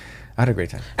great. I had a great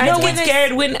time. I get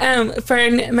scared when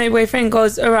Fern, my boyfriend,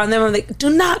 goes around them. I'm like, do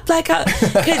not black out,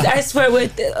 because I swear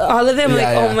with all of them,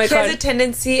 oh my He has god, a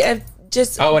tendency of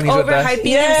just when he's with us? overhyping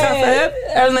himself up.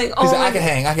 I'm like, He's like, I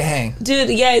can hang. dude,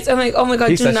 yes. I'm like, oh my god,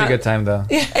 He's do such not. a good time though.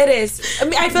 It is. I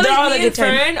mean, I feel They're all like a me and good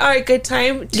time. Fern are a good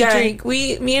time to drink.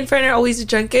 Me and Fern are always the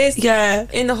drunkest. Yeah.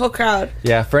 In the whole crowd.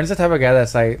 Yeah, Fern's the type of guy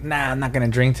that's like, nah, I'm not gonna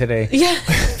drink today. Yeah.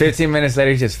 15 minutes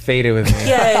later, he's just faded with me.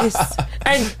 Yes,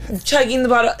 and chugging the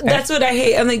bottle. That's what I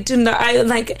hate. I'm like, do not. I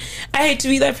hate to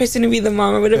be that person to be the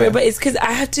mom or whatever, but it's because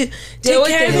I have to take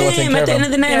care of him at the end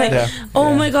of the night. Like,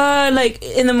 oh my god, like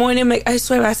in the morning, I'm like, I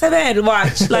swear, I said,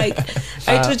 watch. Like,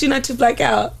 I told you not to black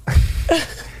out.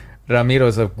 Ramiro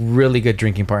is a really good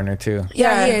drinking partner too.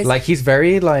 Yeah, he is. Like he's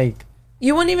very like.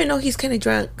 You won't even know he's kind of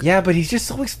drunk. Yeah, but he's just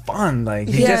always fun. Like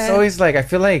he's Yeah. just always like. I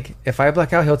feel like if I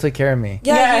black out, he'll take care of me.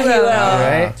 Yeah, he will.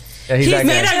 Right? Yeah, he's that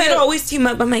made guy. Ramiro always team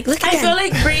up. I'm like, look at I him. feel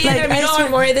like Bree and Ramiro are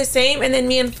more the same, and then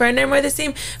me and Fern are more the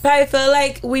same. But I feel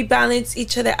like we balance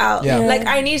each other out. Yeah. Like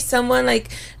I need someone like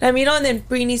Ramiro, and then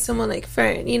Bree needs someone like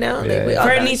Fern. You know, Yeah, like we yeah. all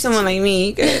Fern balance needs someone like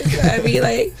me. I'd be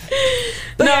like,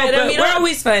 but Ramiro, we're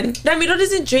always fun. Ramiro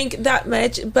doesn't drink that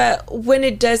much, but when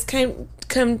it does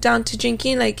come down to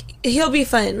drinking, like he'll be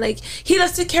fun. Like he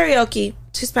loves to karaoke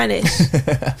to Spanish.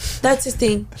 That's his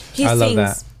thing. He I sings. love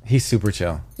that. He's super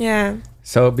chill. Yeah.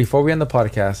 So before we end the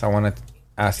podcast, I want to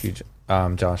ask you,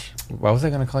 Josh. Why was I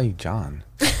going to call you John?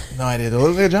 No idea. Do it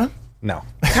look like John? No.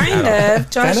 Kind of.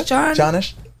 Josh Kinda? John.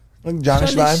 Johnish? Like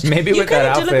Johnish vibe? Maybe You with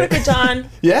that kind of do look outfit. like a John.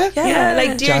 Yeah? Yeah,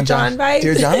 like Dear John vibes.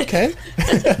 Dear John, okay.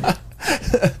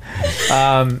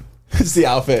 It's the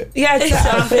outfit. Yeah, it's the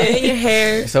outfit and your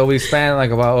hair. So we spent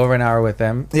like about over an hour with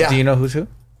them. Yeah. Do you know who's who?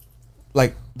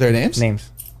 Like their names? Names.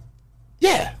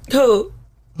 Yeah. Who?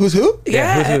 Who's who?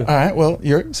 Yeah. Who's who? All right. Well,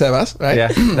 you're Sebas, right? Yeah,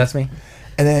 that's me.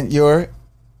 And then you're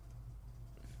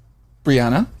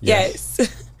Brianna. Yes.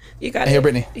 You got And it. you're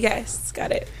Brittany. Yes,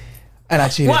 got it. And I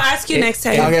cheated. We'll ask you next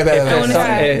time. Okay, better, I better. wanna Some-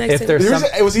 try it next if time. there's The some,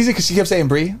 reason- it was easy because she kept saying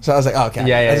Brie, so I was like, oh, okay.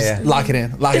 Yeah, I yeah, just yeah. lock it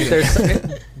in. Lock if it in.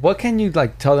 there's, what can you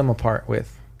like tell them apart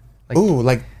with? Like, Ooh,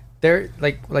 like they're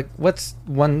like what's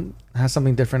one has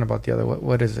something different about the other?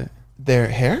 What is it? their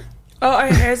hair? Oh, our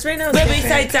hair's right now. But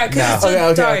besides that, because it's so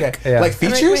Okay, dark. okay. Yeah. Like I'm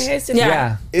like, my features? hair's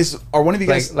Yeah. Are one of you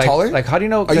guys like taller? Like how do you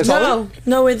know? Are you 'cause- taller?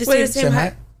 No, we're the We're same. the same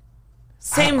height.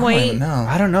 Same I don't weight. even know.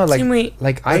 I don't know. Like Same weight.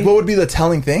 like Like, I what would be the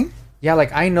telling thing? yeah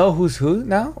like I know who's who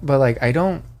now, but like I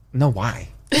don't know why.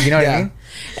 You know what Yeah. I mean?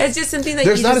 It's just something that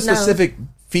There's you not a just know. specific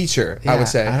feature, I Yeah, would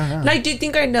say. I don't know. Like, do you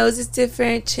think our nose is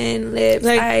different? Chin, lips,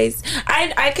 Like- eyes.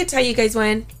 I could tell you guys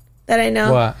one that I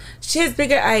know. What? She has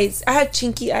bigger eyes. I have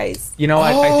chinky eyes. You know,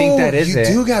 I think that is you it.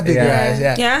 do got bigger eyes,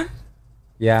 yeah. Yeah.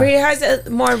 Yeah. Brie has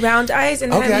more round eyes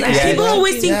and Okay, has I like, can see People that.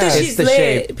 always think that Yeah. It's she's the lit.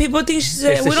 shape. People think she's It's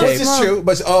lit. the We don't shape. This know. is true,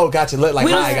 but gotcha. Like,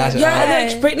 We don't, hi, gotcha. yeah, Uh-huh.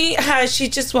 like Brittany has. She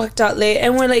just walked out late,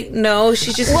 and we're like, no,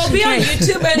 she just. We'll be on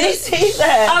YouTube and They say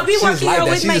that. I'll be She's walking like out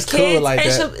that. with She's my just cool kids, like and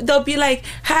that. they'll be like,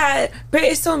 "Hi, Britt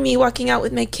is so me walking out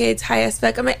with my kids, high as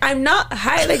fuck." I'm like, I'm not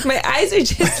high. Like my eyes are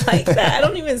just like that. I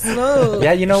don't even smoke.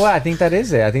 Yeah, you know what? I think that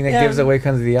is it. I think that Yeah. gives away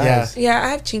because of the Yeah. eyes. Yeah, I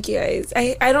have chinky eyes.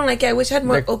 I don't like it. I wish I had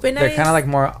more They're, open they're eyes. kind of like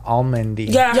more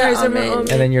almondy. Yeah, Yeah, hers are more almond.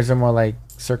 almond. And then yours are more like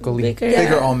circly. bigger.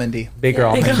 Bigger Yeah. almondy. Bigger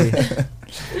almondy.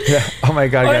 Yeah. Oh my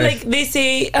god, Or guys. like they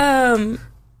say,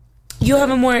 you have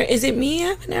a more. Is it me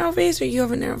have a narrow face or you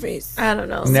have a narrow face? I don't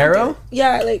know. Narrow?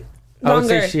 Yeah, like I would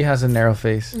longer. say she has a narrow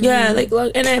face. Yeah, like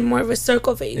long, and I have more of a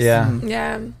circle face. Yeah.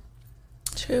 Yeah,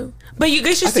 true. But you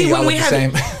guys should I think see y'all when we look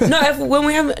have the same. when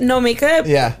we have no makeup.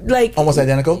 Yeah. like Almost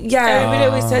identical. Yeah, Everybody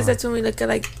always says that's when we look at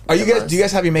like. Are you the guys? most. Do you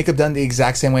guys have your makeup done the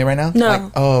exact same way right now? No. Like,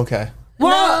 oh, okay.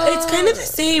 well, No. it's kind of the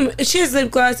same. She has lip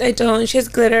gloss. I don't. She has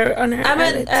glitter on her. I'm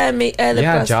eyelids. a lip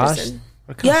Yeah, gloss Josh. person.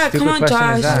 What kind of Yeah, stupid come on, question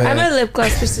Josh. is that? I'm a lip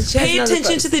gloss person. She has Pay no lip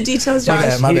attention gloss. to the details, My Josh.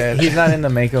 bad, my He- bad. He's not in the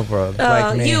makeup world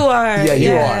like me. You are. Yeah,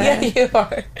 you are. Yeah, you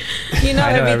are. You know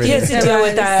I know everything. He has to about deal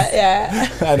with us. that.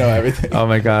 Yeah. I know everything. Oh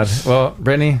my god. Well,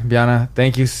 Brittany, Biana,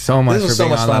 thank you so much This was for so being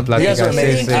much on fun. La You guys Platica. are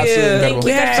amazing. Seriously. Absolutely incredible.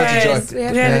 We had Such a fun. joy. We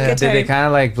had We had a a good Did they time. kind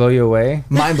of like blow you away?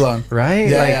 Mind blown. Right?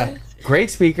 Yeah, like yeah.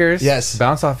 great speakers. Yes.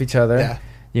 Bounce off each other. Yeah.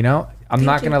 You know, I'm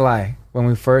not gonna lie. When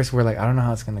we first were like, I don't know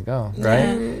how it's gonna go,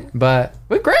 right? But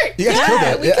we're great. You guys killed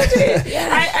it. we Yeah. could do it.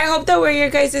 I hope that we're your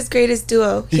guys' greatest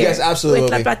duo. You here guys absolutely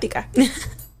with will La be. Platica.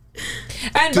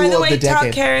 And Duo by the of way, the tell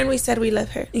decade. Karen we said we love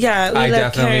her. Yeah, we I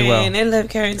love definitely Karen. will. I love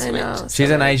Karen so I know. much.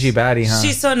 She's an IG baddie, huh?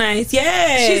 She's so nice.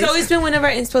 Yeah. She's always been one of our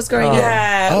inspos growing Oh. up.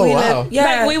 Yeah. Oh, we wow. love,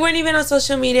 yeah. Like we weren't even on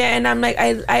social media, and I'm like,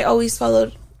 I always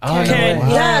followed. oh, no Karen. way.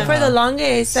 Wow. Yeah, for the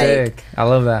longest, like Sick. I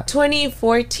love that.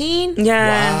 2014.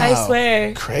 yeah. Wow. I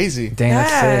swear. Crazy. Dang, Yeah,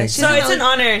 that's sick. So it's an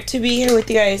honor to be here with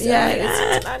you guys. Yeah, I'm like,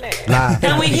 it's an honor. Nah.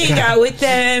 and we hang out with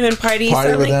them and party. Party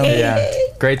so I'm with like, them. hey.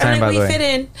 Yeah. Great time, I'm by like, the we way.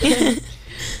 fit in.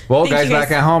 Well, Thank guys, you, back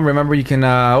guys. at home, remember you can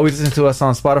always listen to us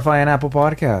on Spotify and Apple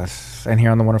Podcasts. And here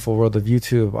on the wonderful world of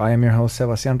YouTube, I am your host,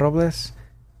 Sebastian Robles.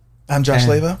 I'm Josh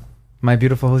And- Leva. My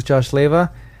beautiful host, Josh Leva.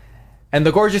 And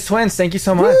the gorgeous twins, thank you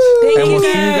so much. Thank and you, we'll see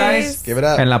you guys. guys Give it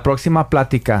up. en la próxima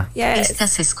plática. Yes.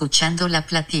 Estás escuchando La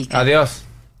Platica. Adiós.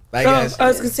 Bye, Oh, guys. I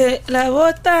was going to say, la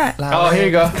bota. Oh, here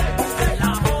you go.